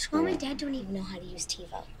elementary school. Mom and Dad don't even know how to use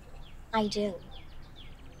TiVo. I do.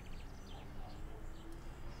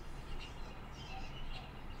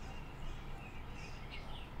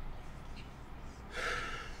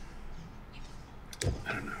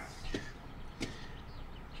 I don't know.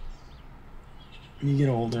 When you get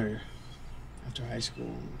older, after high school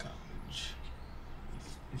and college,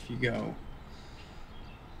 if you go,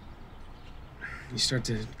 you start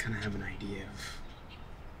to kind of have an idea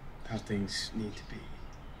of how things need to be.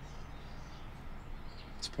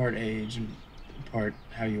 It's part age and part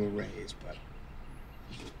how you were raised, but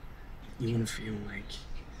you want to feel like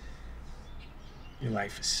your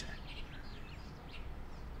life is set.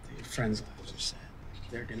 That your friends' lives are set.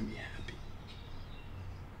 They're gonna be happy.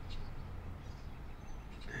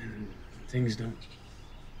 And things don't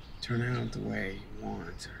turn out the way you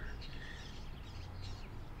want, or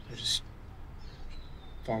they're just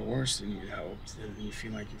far worse than you'd hoped, then you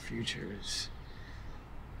feel like your future is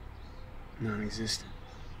non-existent.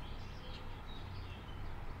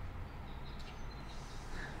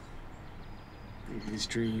 These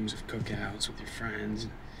dreams of cookouts with your friends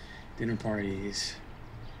and dinner parties,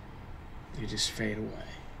 they just fade away.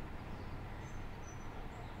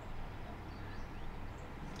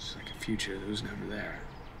 It's like a future that was never there.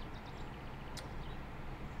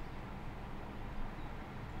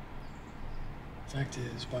 The fact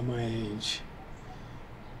is, by my age,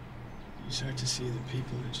 you start to see that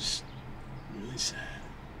people are just really sad.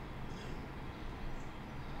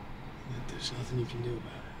 You know? That there's nothing you can do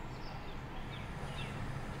about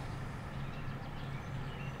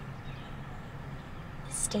it.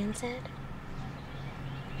 Is Stan sad?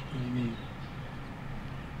 What do you mean?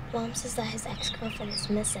 Mom says that his ex-girlfriend is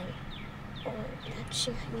missing. Or that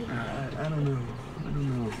she might be... I don't know. I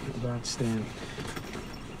don't know about Stan.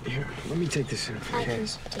 Here, let me take this in for I can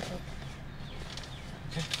case. take it.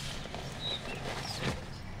 Okay.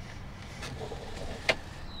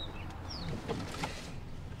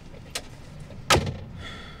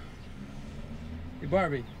 Hey,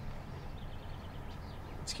 Barbie.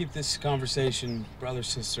 Let's keep this conversation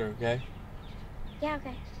brother-sister, okay? Yeah,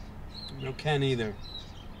 okay. No Ken either.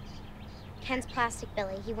 Ken's plastic,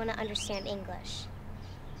 Billy. He wouldn't understand English.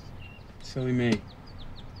 Silly me.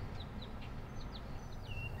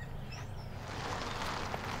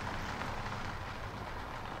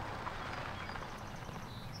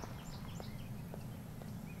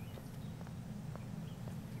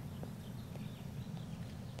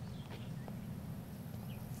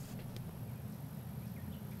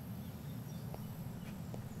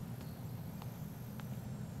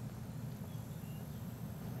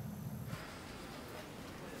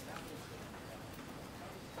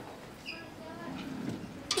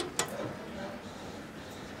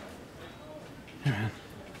 Here, man.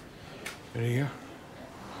 Ready to go?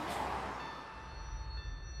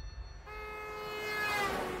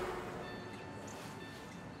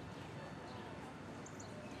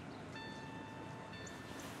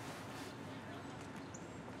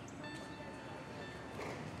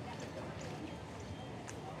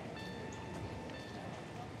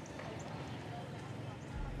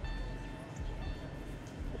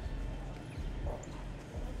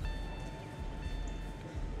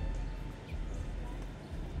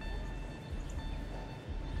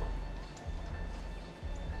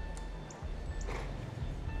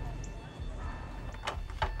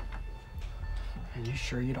 Are you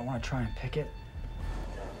sure you don't want to try and pick it?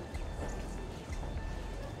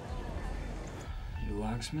 You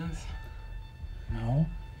locksmith? No.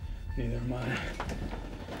 Neither am I.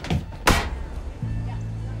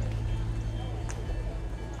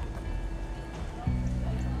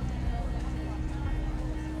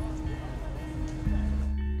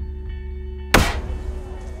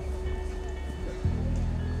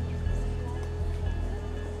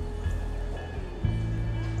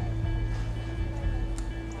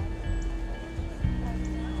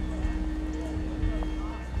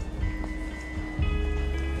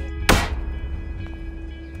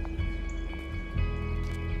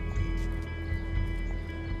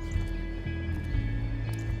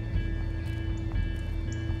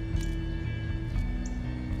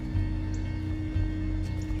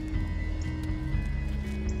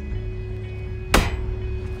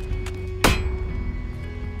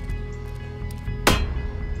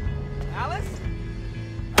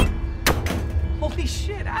 Holy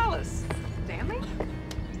shit, Alice! Stanley?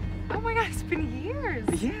 Oh my god, it's been years.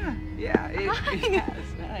 Yeah, it has.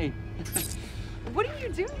 Hi. What are you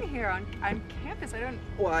doing here on campus? I don't.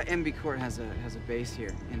 Well, MB Court has a base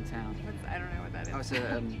here in town. I don't know what that is. Oh, it's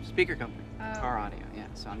a speaker company. Oh. Car audio, yeah.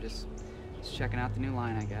 So I'm just checking out the new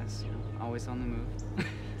line, I guess. You know, always on the move.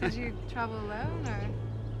 Did you travel alone, or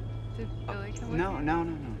did Billy come with you?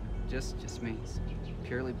 No. Just me. It's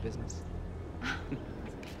purely business.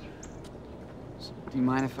 So, do you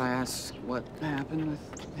mind if I ask what happened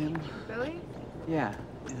with him? Billy? Yeah.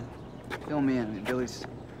 Fill me in. I mean, Billy's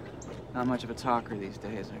not much of a talker these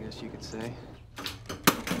days, I guess you could say.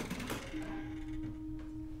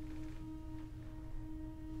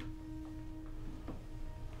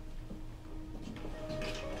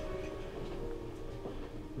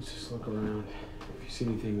 Let's just look around. If you see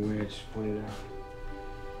anything weird, just point it out.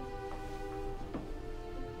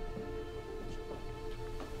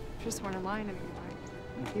 Just weren't aligned anymore.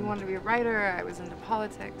 You wanted to be a writer, I was into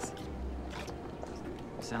politics.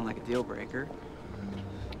 Sound like a deal breaker.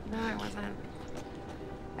 No, I wasn't.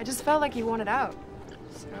 I just felt like you wanted out,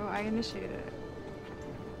 so I initiated it.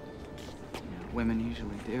 Women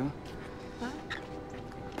usually do. What?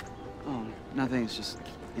 Oh, nothing. It's just,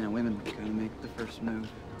 women gotta make the first move,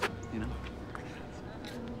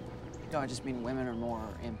 No, I just mean women are more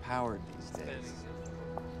empowered these days,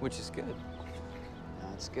 which is good. No,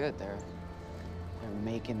 it's good. They're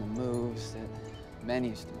making the moves that men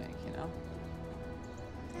used to make,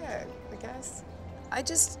 Yeah, I guess. I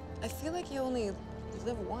feel like you live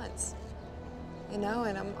once, and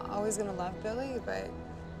I'm always gonna love Billy, but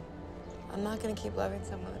I'm not gonna keep loving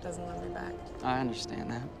someone that doesn't love me back. I understand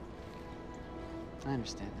that.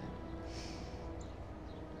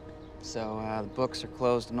 So, the books are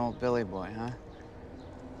closed on old Billy Boy, huh?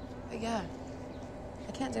 But yeah,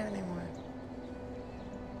 I can't do it anymore.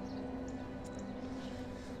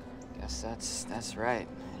 Guess that's right.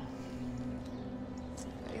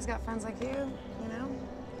 He's got friends like you,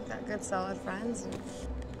 He's got good, solid friends, and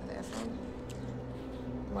they're from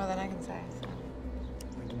more than I can say. So.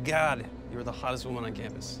 God, you were the hottest woman on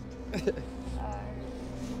campus.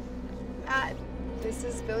 This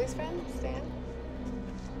is Billy's friend, Stan.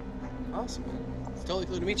 Awesome. It's totally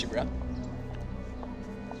cool to meet you, bro.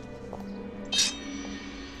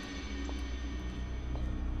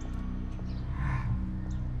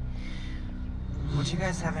 Would you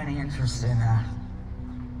guys have any interest in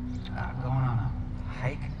going on a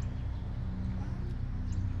hike?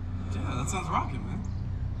 Yeah, that sounds rocking, man.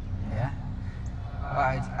 Yeah?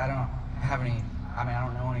 I don't have any. I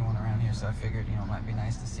don't know anyone around here, so I figured, it might be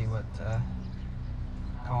nice to see what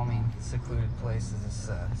calming, secluded places this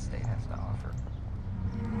state has to offer.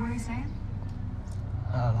 What are you saying?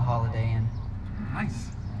 The Holiday Inn.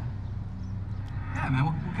 Nice. Yeah, man,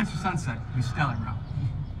 we'll catch the sunset. It'll be stellar, bro.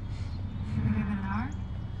 Should we give it an hour?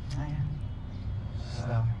 Oh, yeah.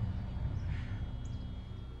 So.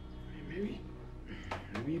 Maybe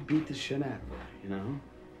you beat the shit out of her, You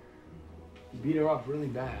beat her up really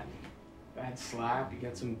bad. Bad slap, you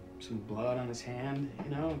got some blood on his hand,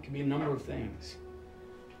 It could be a number of things.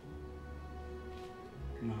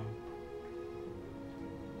 No.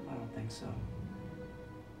 I don't think so.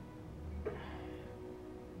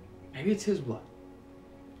 Maybe it's his blood.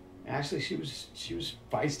 Actually, she was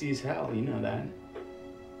feisty as hell, you know that.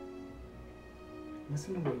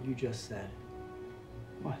 Listen to what you just said.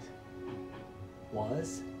 What?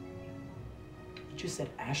 Was? You just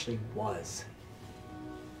said Ashley was.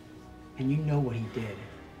 And you know what he did.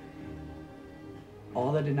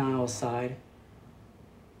 All the denial aside,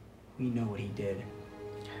 we know what he did.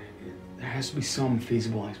 There has to be some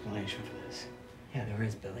feasible explanation for this. Yeah, there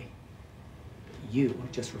is, Billy. But you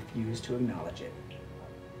just refuse to acknowledge it.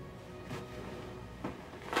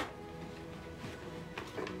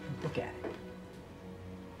 Look at it.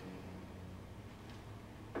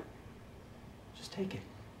 Just take it.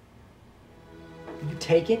 Will you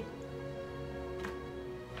take it?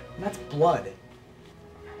 And that's blood.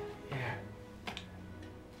 Yeah.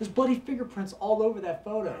 There's bloody fingerprints all over that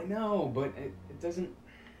photo. I know, but it doesn't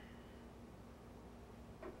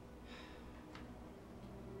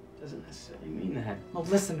necessarily mean that. Well,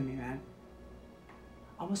 listen to me, man.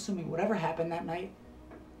 I'm assuming whatever happened that night,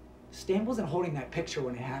 Stan wasn't holding that picture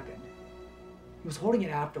when it happened. He was holding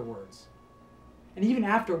it afterwards. And even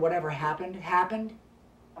after whatever happened,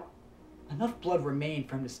 enough blood remained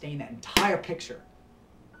for him to stain that entire picture.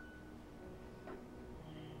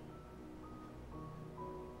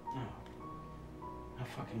 No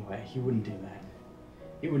fucking way. He wouldn't do that.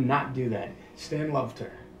 He would not do that. Stan loved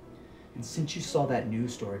her. And since you saw that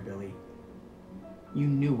news story, Billy, you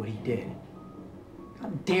knew what he did.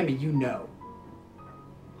 God damn it, you know.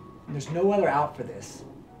 And there's no other out for this.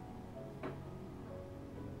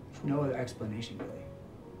 There's no other explanation, Billy.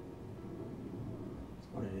 It's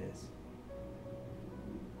what it is.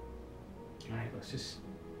 All right, let's just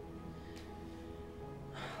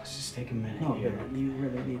take a minute No, here. Billy, you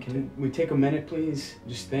really need to. Can we take a minute, please?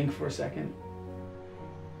 Just think for a second.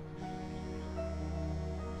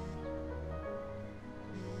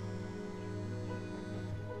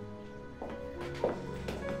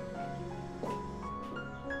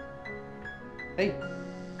 Hey.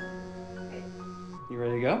 You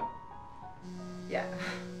ready to go? Yeah.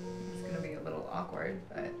 It's gonna be a little awkward,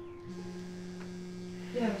 but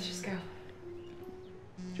yeah, let's just go. Do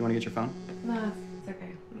you want to get your phone? No, it's okay.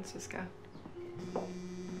 Let's just go.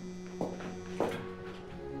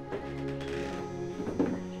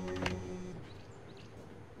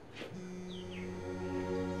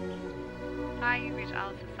 Hi, you reached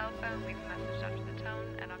Alice's cell phone. Leave a message after the tone,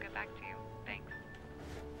 and I'll get back to you. Thanks.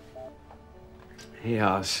 Hey,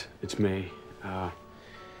 Alice, it's me. I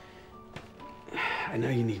know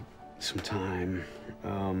you need some time.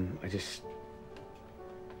 I just,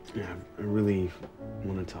 I really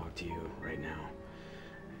want to talk to you right now.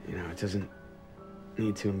 You know, it doesn't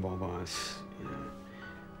need to involve us. You know,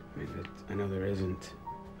 I mean, I know there isn't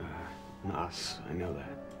an us. I know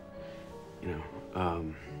that. You know,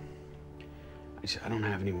 I don't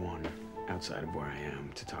have anyone outside of where I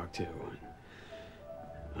am to talk to.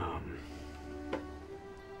 And,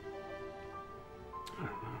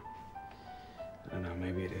 I don't know,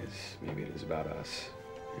 maybe it is. Maybe it is about us.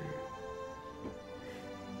 Yeah.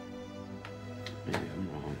 Maybe I'm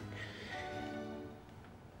wrong.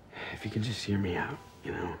 If you can just hear me out,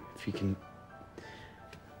 you know, if you can,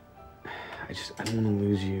 I don't want to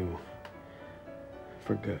lose you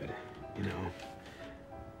for good, you know.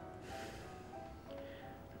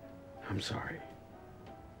 I'm sorry.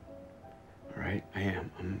 All right, I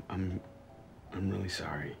am. I'm really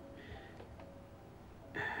sorry.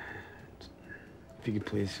 If you could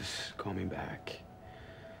please just call me back.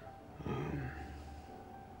 I'm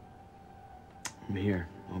here.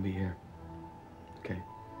 I'll be here. Okay.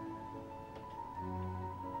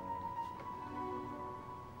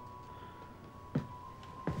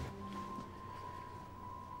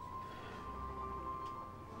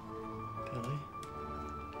 Billy?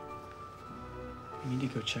 I need to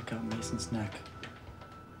go check out Mason's neck.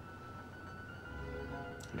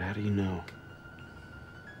 But how do you know?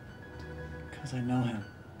 Because I know him.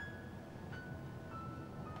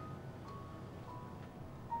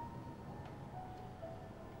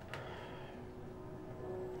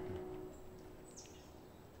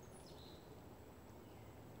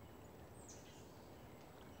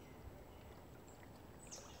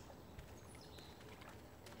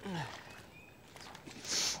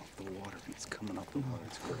 The water, it's coming up the water.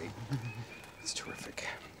 It's great. It's terrific.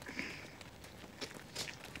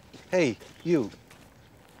 Hey, you.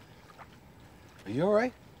 Are you all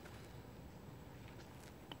right?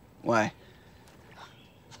 Why?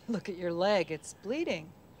 Look at your leg. It's bleeding.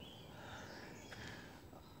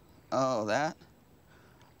 Oh, that?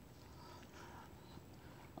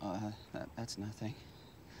 Oh, that's nothing.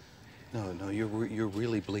 No, you're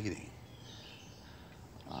really bleeding.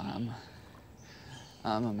 I'm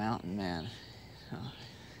a mountain man.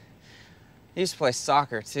 I used to play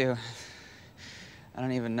soccer, too. I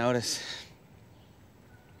don't even notice.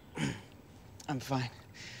 I'm fine.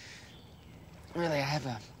 Really, I have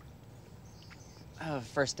a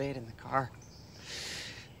first aid in the car.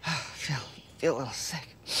 Feel a little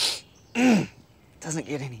sick. Doesn't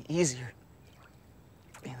get any easier.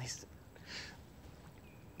 At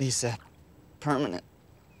least permanent.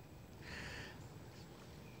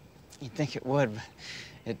 You'd think it would, but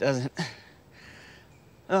it doesn't.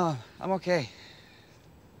 Oh, I'm okay.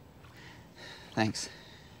 Thanks.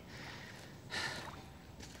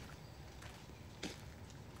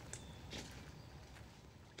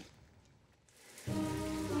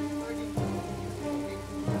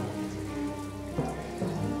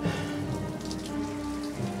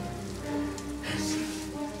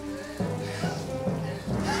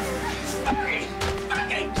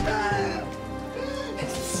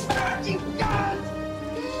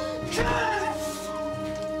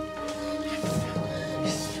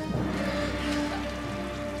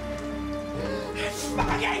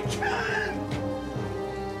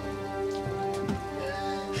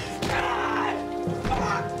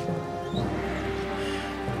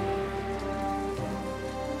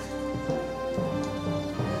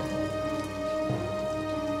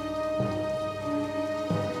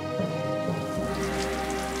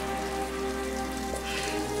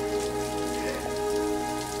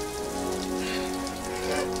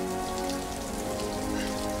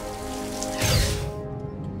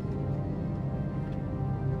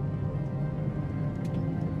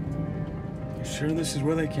 sure this is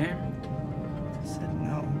where they came? I said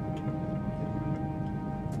no.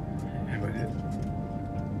 Yeah, but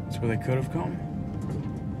it's where they could have come?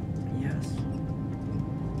 Yes.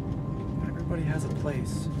 Everybody has a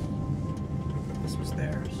place. This was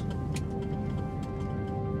theirs.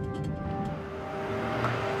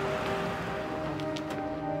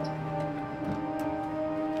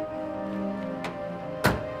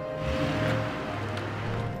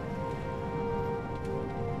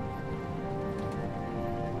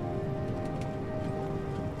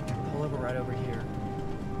 Pull over right over here.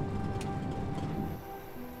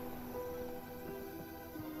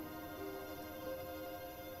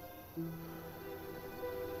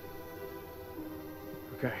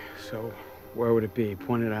 Okay, so where would it be?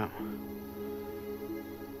 Point it out.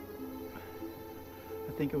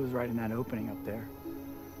 I think it was right in that opening up there.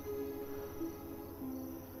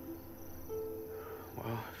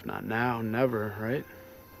 Well, if not now, never, right?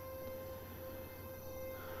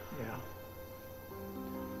 Yeah.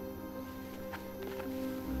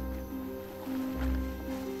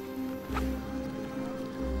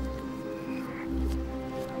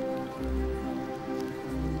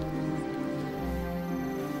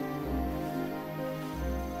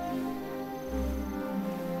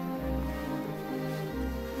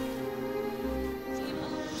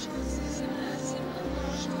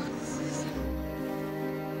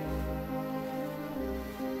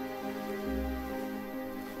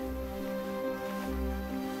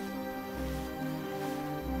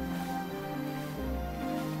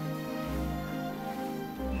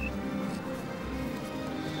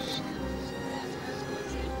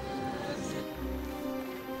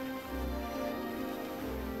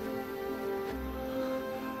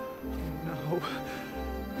 No.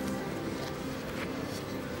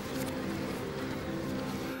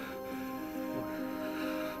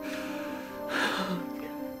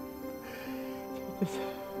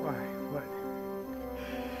 Why? What?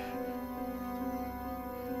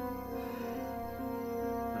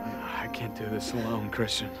 I can't do this alone,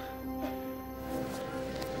 Christian.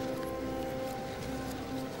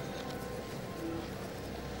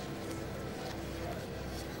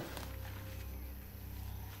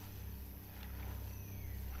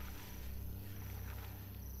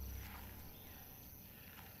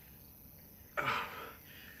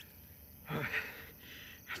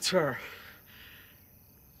 It's her.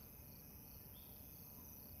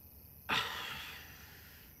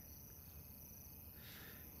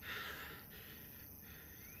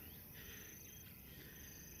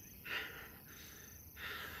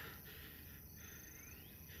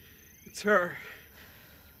 It's her.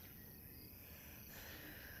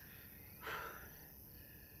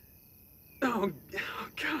 Oh,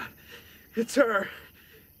 God. It's her.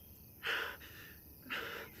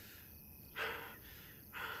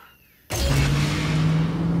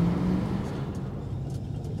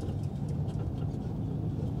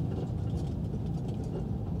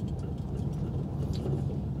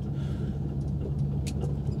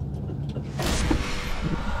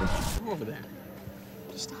 Over there.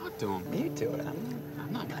 Just talk to him. You do it.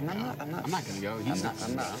 I'm not gonna go. I'm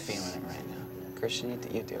not feeling it right now. Christian,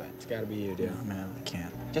 you do it. It's gotta be you, dude. No, I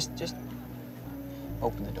can't. Just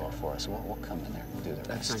open the door for us. We'll come in there. We'll do the rest.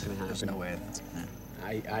 That's not gonna happen. There's no way that's gonna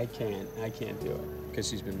happen. I can't do it because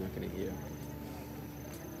she's been looking at you.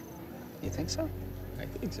 You think so? I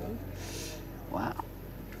think so. Wow.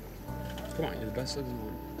 Come on, you're the best of the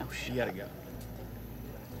world. No shit. You gotta go.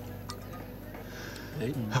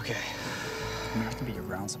 Hey? Okay. I'm gonna have to be your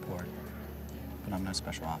ground support, but I'm no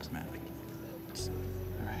special ops man.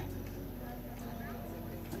 All right.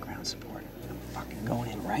 My ground support. I'm fucking going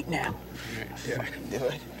in right now. All right, I fucking do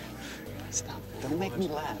it. Stop. Don't make me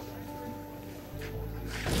laugh.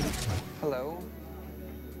 Hello.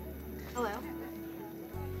 Hello.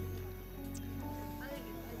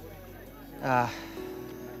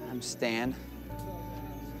 I'm Stan.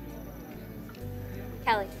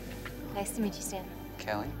 Kelly. Nice to meet you, Stan.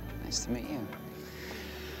 Kelly. Nice to meet you.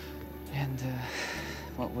 And,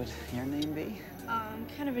 what would your name be?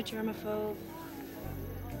 Kind of a germaphobe.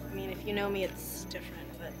 I mean, if you know me, it's different,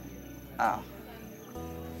 but... Oh.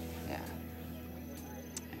 Yeah.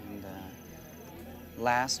 And,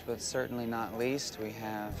 last but certainly not least, we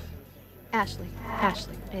have... Ashley.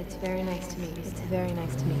 Ashley. It's very nice to meet you. It's very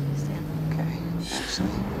nice to meet you, Stan. Okay, Ashley.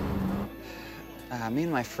 Me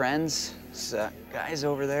and my friends, guys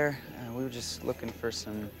over there, we were just looking for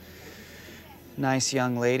some nice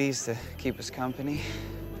young ladies to keep us company.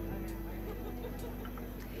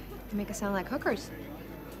 You make us sound like hookers.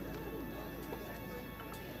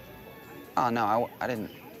 Oh, no, I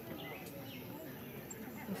didn't.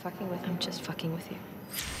 I'm fucking with you. I'm just fucking with you.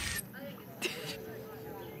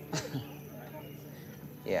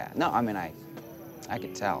 Yeah, no, I mean, I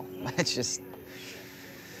could tell. It's just,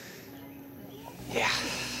 yeah.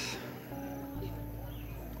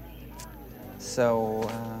 So,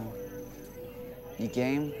 you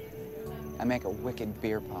game? I make a wicked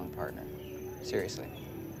beer pong partner. Seriously.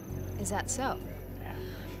 Is that so?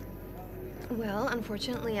 Well,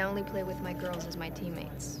 unfortunately, I only play with my girls as my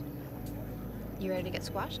teammates. You ready to get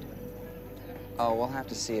squashed? Oh, we'll have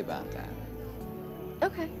to see about that.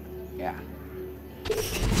 Okay. Yeah.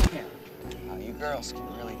 Yeah. Oh, you girls can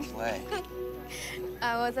really play.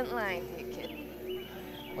 I wasn't lying to you, kid.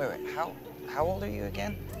 Wait, how old are you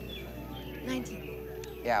again? 19.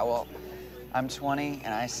 Yeah, well, I'm 20,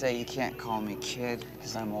 and I say you can't call me kid,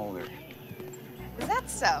 because I'm older. Is that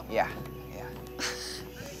so? Yeah.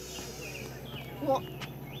 Well,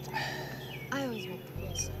 I always make the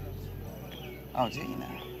rules. Oh, do you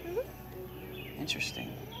now?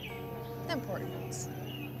 Interesting. The important ones.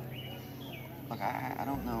 Look, I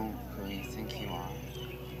don't know who you think you are.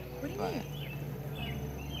 What do you but mean?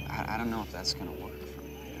 I don't know if that's gonna work for me.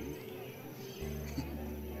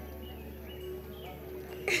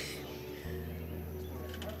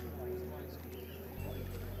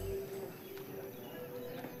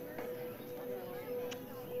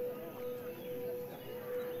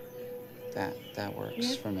 That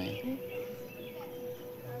works for me.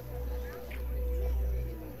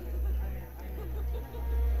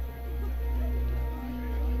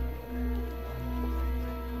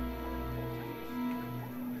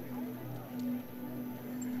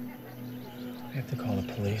 I have to call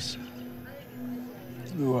the police.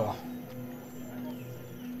 We will.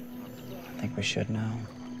 I think we should now.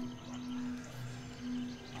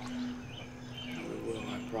 We will,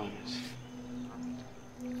 I promise.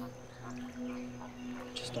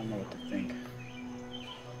 Just don't know what to think.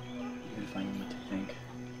 Even if I know what to think.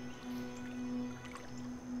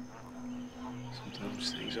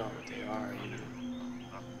 Sometimes things are what they are, you know.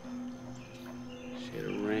 She had a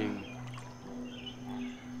ring.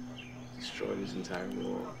 Destroyed his entire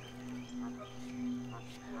world.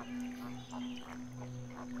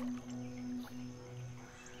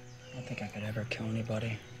 I don't think I could ever kill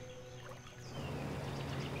anybody.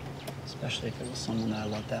 Especially if it was someone that I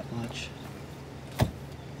loved that much.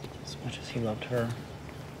 As much as he loved her.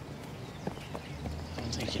 I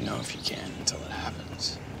don't think you know if you can until it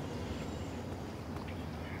happens.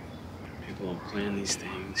 People don't plan these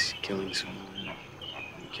things, killing someone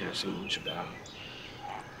you care so much about.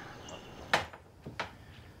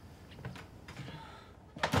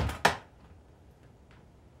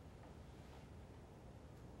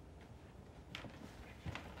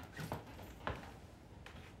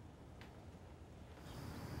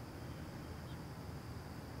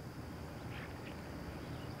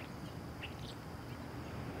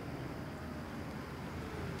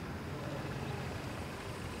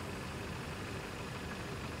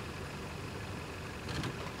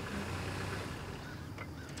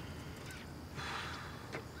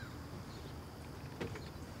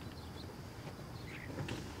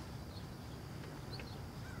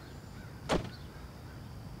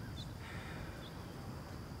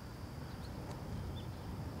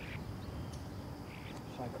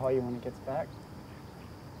 Should I call you when it gets back?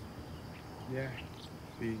 Yeah,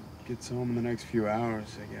 if he gets home in the next few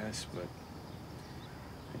hours, I guess, but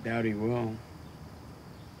I doubt he will.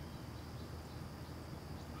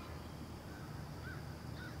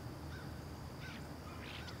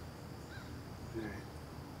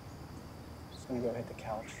 Just gonna go hit the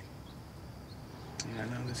couch. Yeah,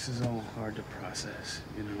 no, this is all hard to process,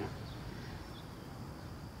 you know.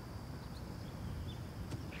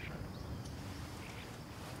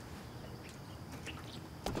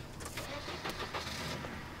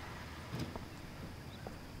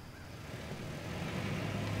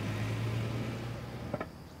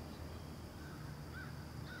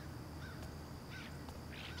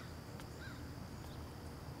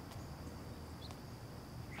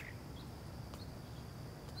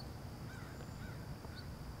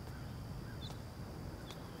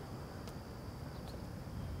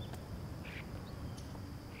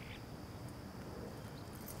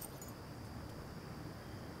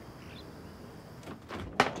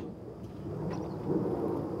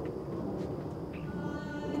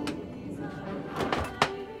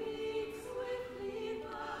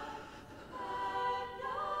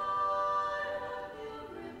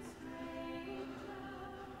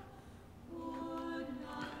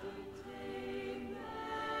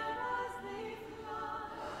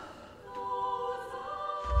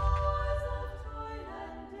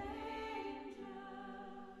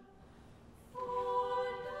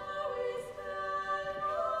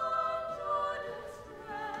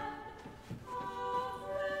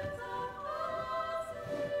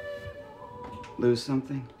 Lose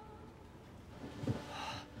something?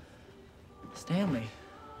 Stanley.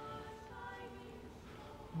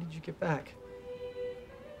 When did you get back?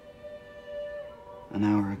 An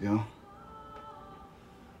hour ago.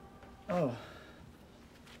 Oh.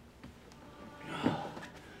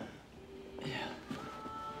 Yeah.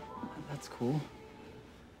 That's cool.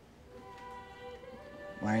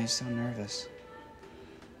 Why are you so nervous?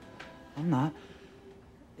 I'm not.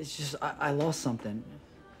 It's just I lost something.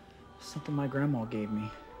 Something my grandma gave me.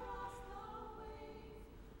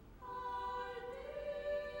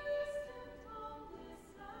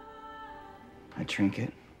 A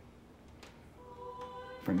trinket?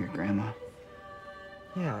 From your grandma?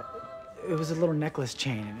 Yeah, it was a little necklace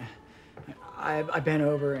chain, and I bent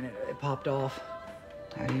over and it popped off.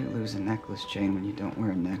 How do you lose a necklace chain when you don't wear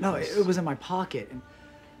a necklace? No, it was in my pocket, and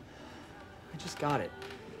I just got it.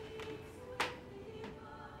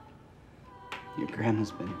 Your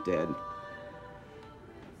grandma's been dead.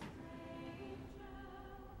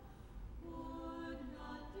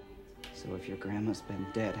 So if your grandma's been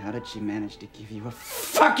dead, how did she manage to give you a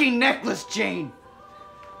fucking necklace chain?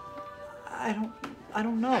 I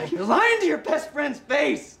don't know. You're lying to your best friend's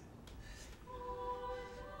face!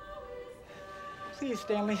 Please,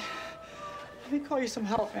 Stanley. Let me call you some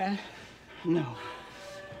help, man. No.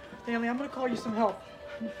 Stanley, I'm gonna call you some help.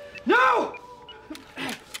 No!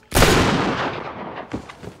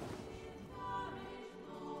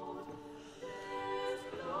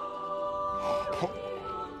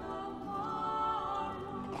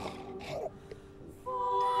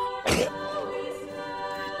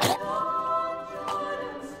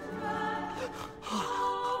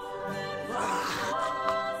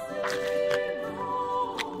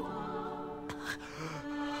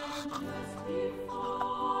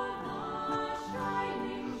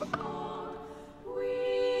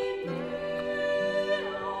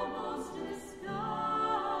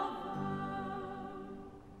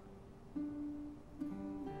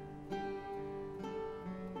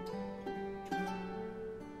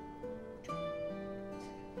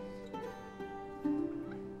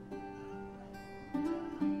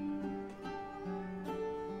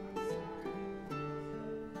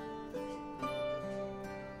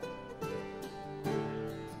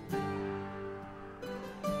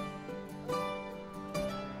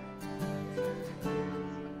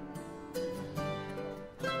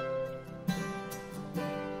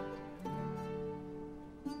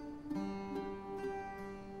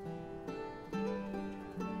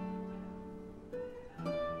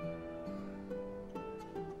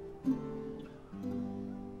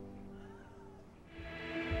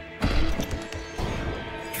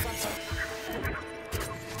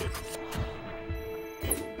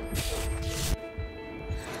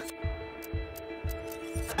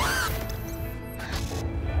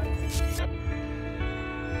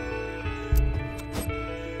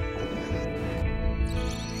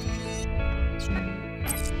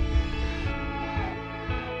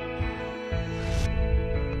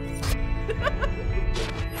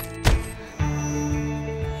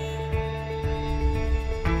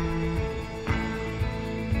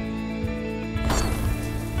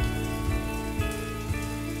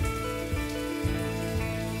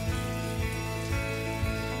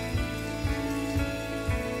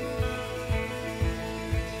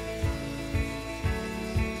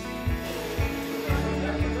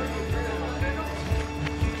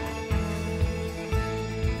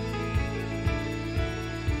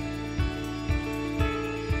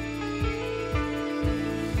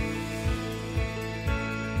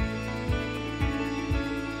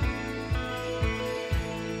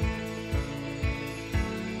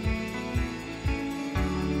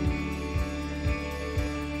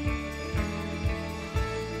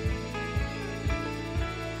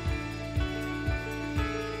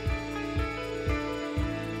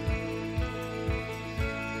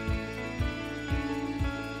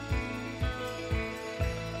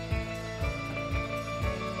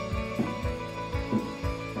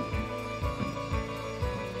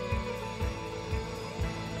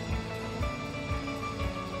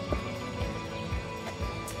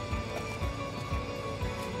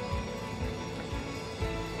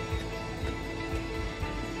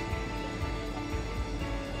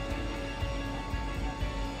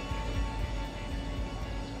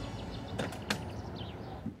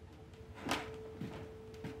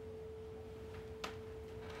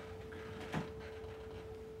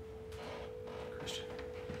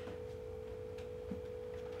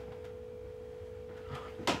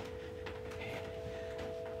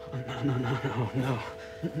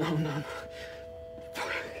 No.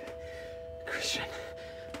 Christian.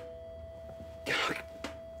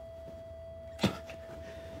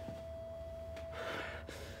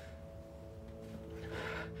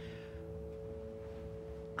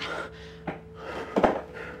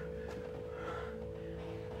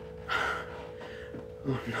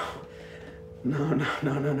 Oh, no. No, no,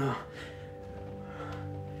 no, no, no.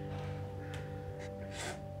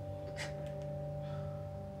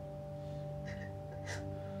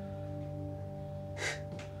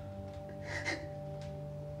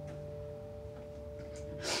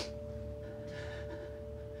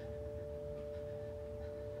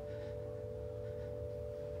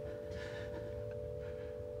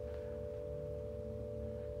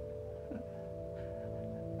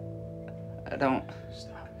 I don't.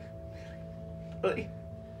 Stop. Really?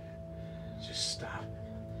 Just stop.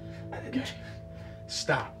 Okay.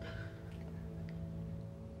 Stop.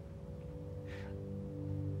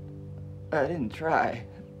 I didn't try.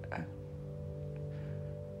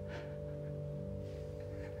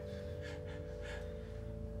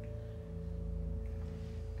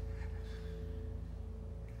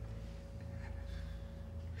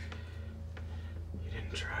 You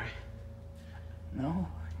didn't try? No.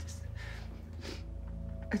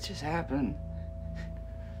 It just happened.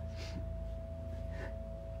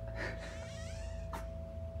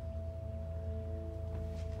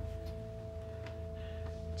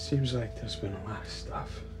 Seems like there's been a lot of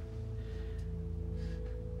stuff.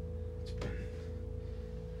 It's been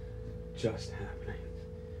just happening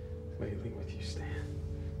lately with you, Stan.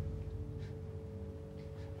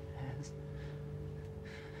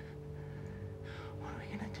 What are we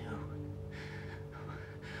gonna do?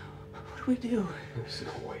 What do we do? There's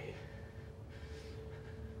no way.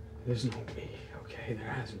 There's no way, okay? There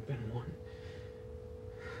hasn't been one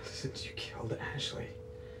since you killed Ashley.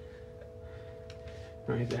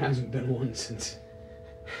 Right? There hasn't been one since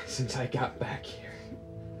I got back here.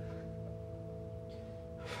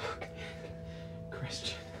 Fuck.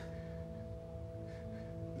 Christian.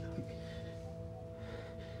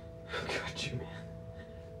 I got you, man.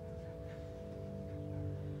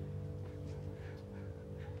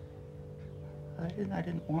 I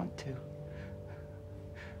didn't want to.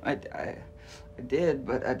 I did,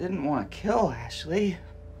 but I didn't want to kill Ashley.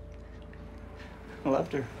 I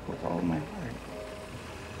loved her with all my heart.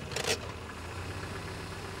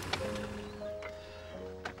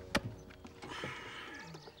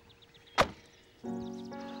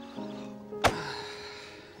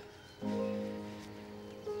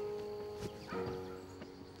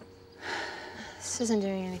 This isn't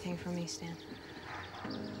doing anything for me, Stan.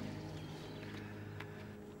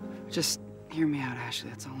 Just hear me out,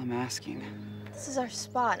 Ashley. That's all I'm asking. This is our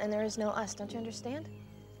spot, and there is no us. Don't you understand?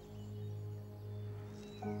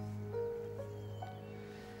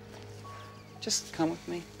 Just come with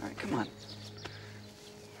me. All right, come on.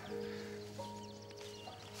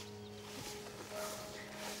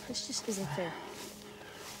 This just isn't fair.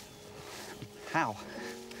 How?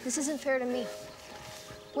 This isn't fair to me.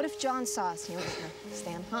 What if John saw us here with her,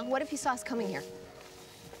 Stan, huh? What if he saw us coming here?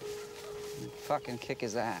 Fucking kick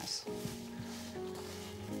his ass.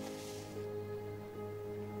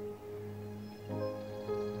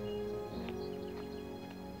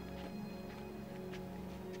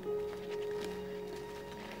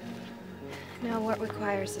 Now, what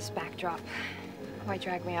requires this backdrop? Why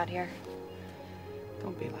drag me out here?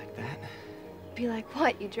 Don't be like that. Be like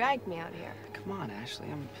what? You dragged me out here. Come on, Ashley.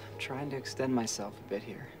 I'm trying to extend myself a bit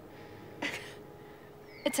here.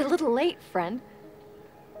 It's a little late, friend.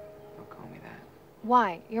 Don't call me that.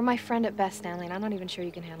 Why? You're my friend at best, Stanley, and I'm not even sure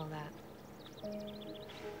you can handle that.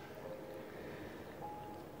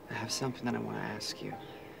 I have something that I want to ask you,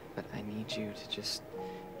 but I need you to just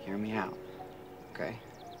hear me out, okay?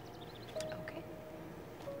 Okay.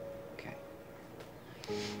 Okay.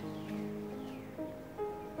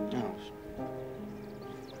 No.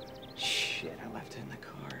 Shit, I left it in the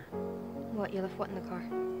car. What? You left what in the car?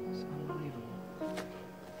 It's unbelievable.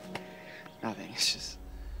 Nothing, it's just...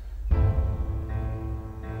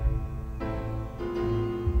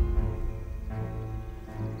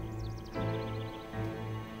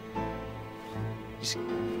 Just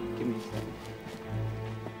give me a second.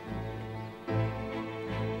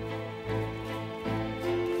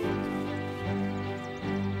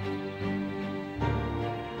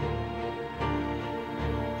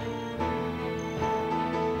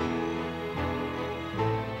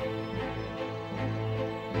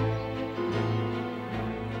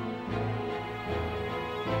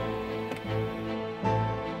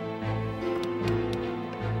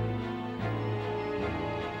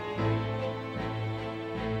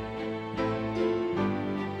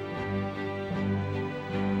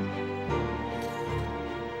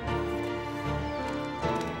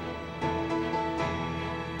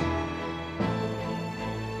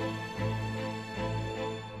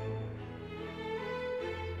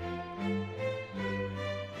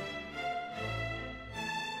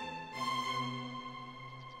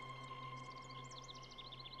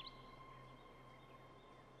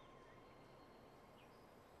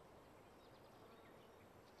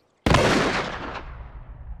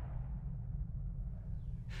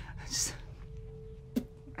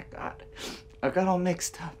 I got all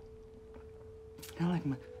mixed up. You know, like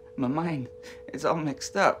my mind, it's all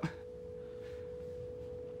mixed up.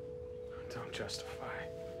 Don't justify.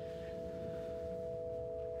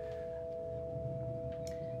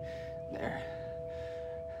 There.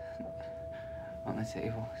 On the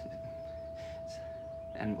table. It's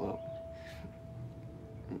an envelope.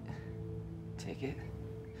 Take it.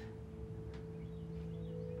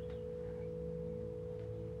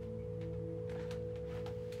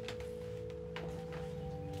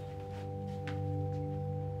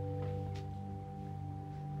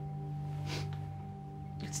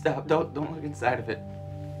 Stop, don't look inside of it.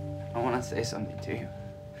 I want to say something to you.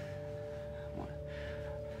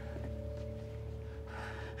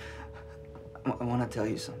 I want to tell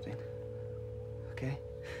you something, okay?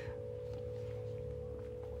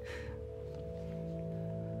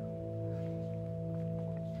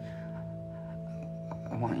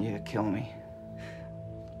 I want you to kill me.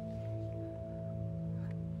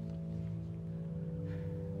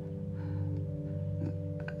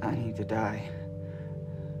 I need to die.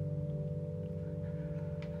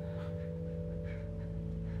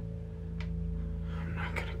 I'm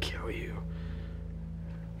not gonna kill you.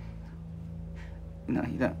 No,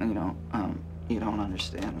 you don't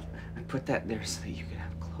understand. I put that there so that you could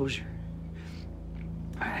have closure.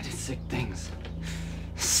 I did sick things.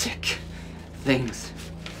 Sick things.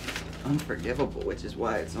 Unforgivable, which is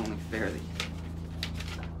why it's only fair that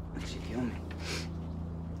you kill me.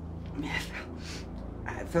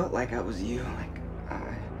 I felt like I was you, like,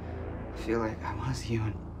 I feel like I was you,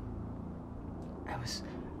 and I was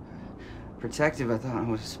protective. I thought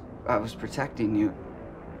I was protecting you.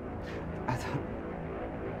 I thought...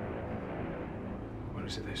 What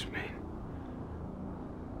does this mean?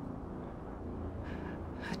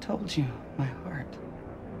 I told you, my heart.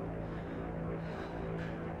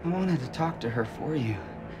 I wanted to talk to her for you.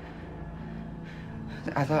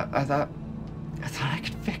 I thought I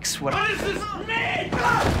could fix what does this mean?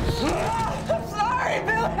 I'm sorry,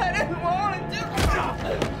 Bill. I didn't want to do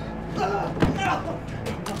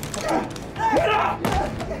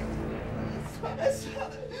I saw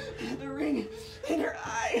the ring in her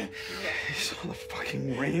eye. You saw the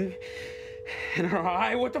fucking ring in her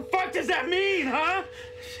eye? What the fuck does that mean, huh?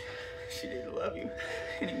 She didn't love you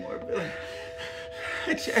anymore, Billy.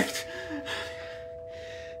 I checked.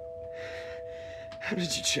 How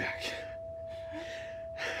did you check?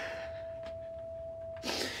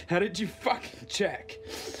 How did you fucking check?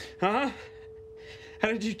 Huh? How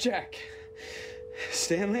did you check?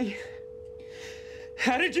 Stanley?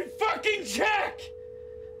 How did you fucking check?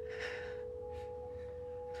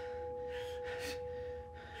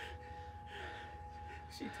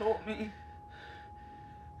 She told me.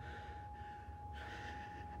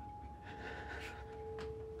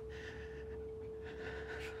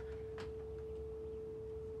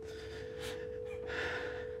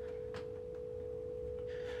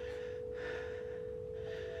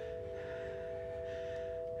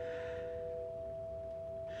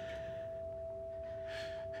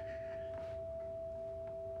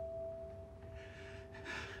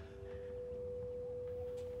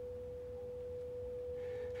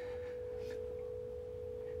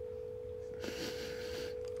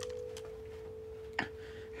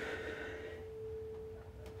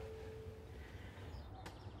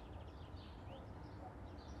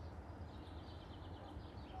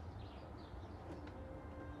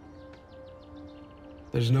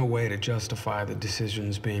 There's no way to justify the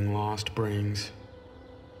decisions being lost brings.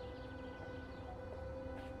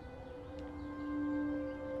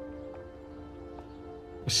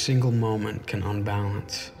 A single moment can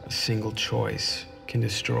unbalance. A single choice can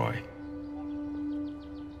destroy.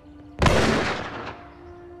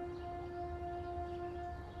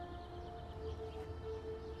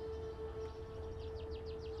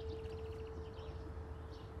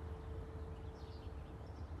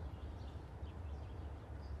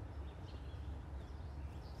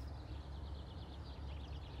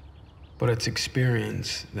 But it's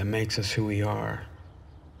experience that makes us who we are.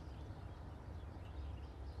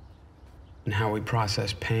 And how we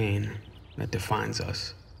process pain that defines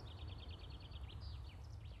us.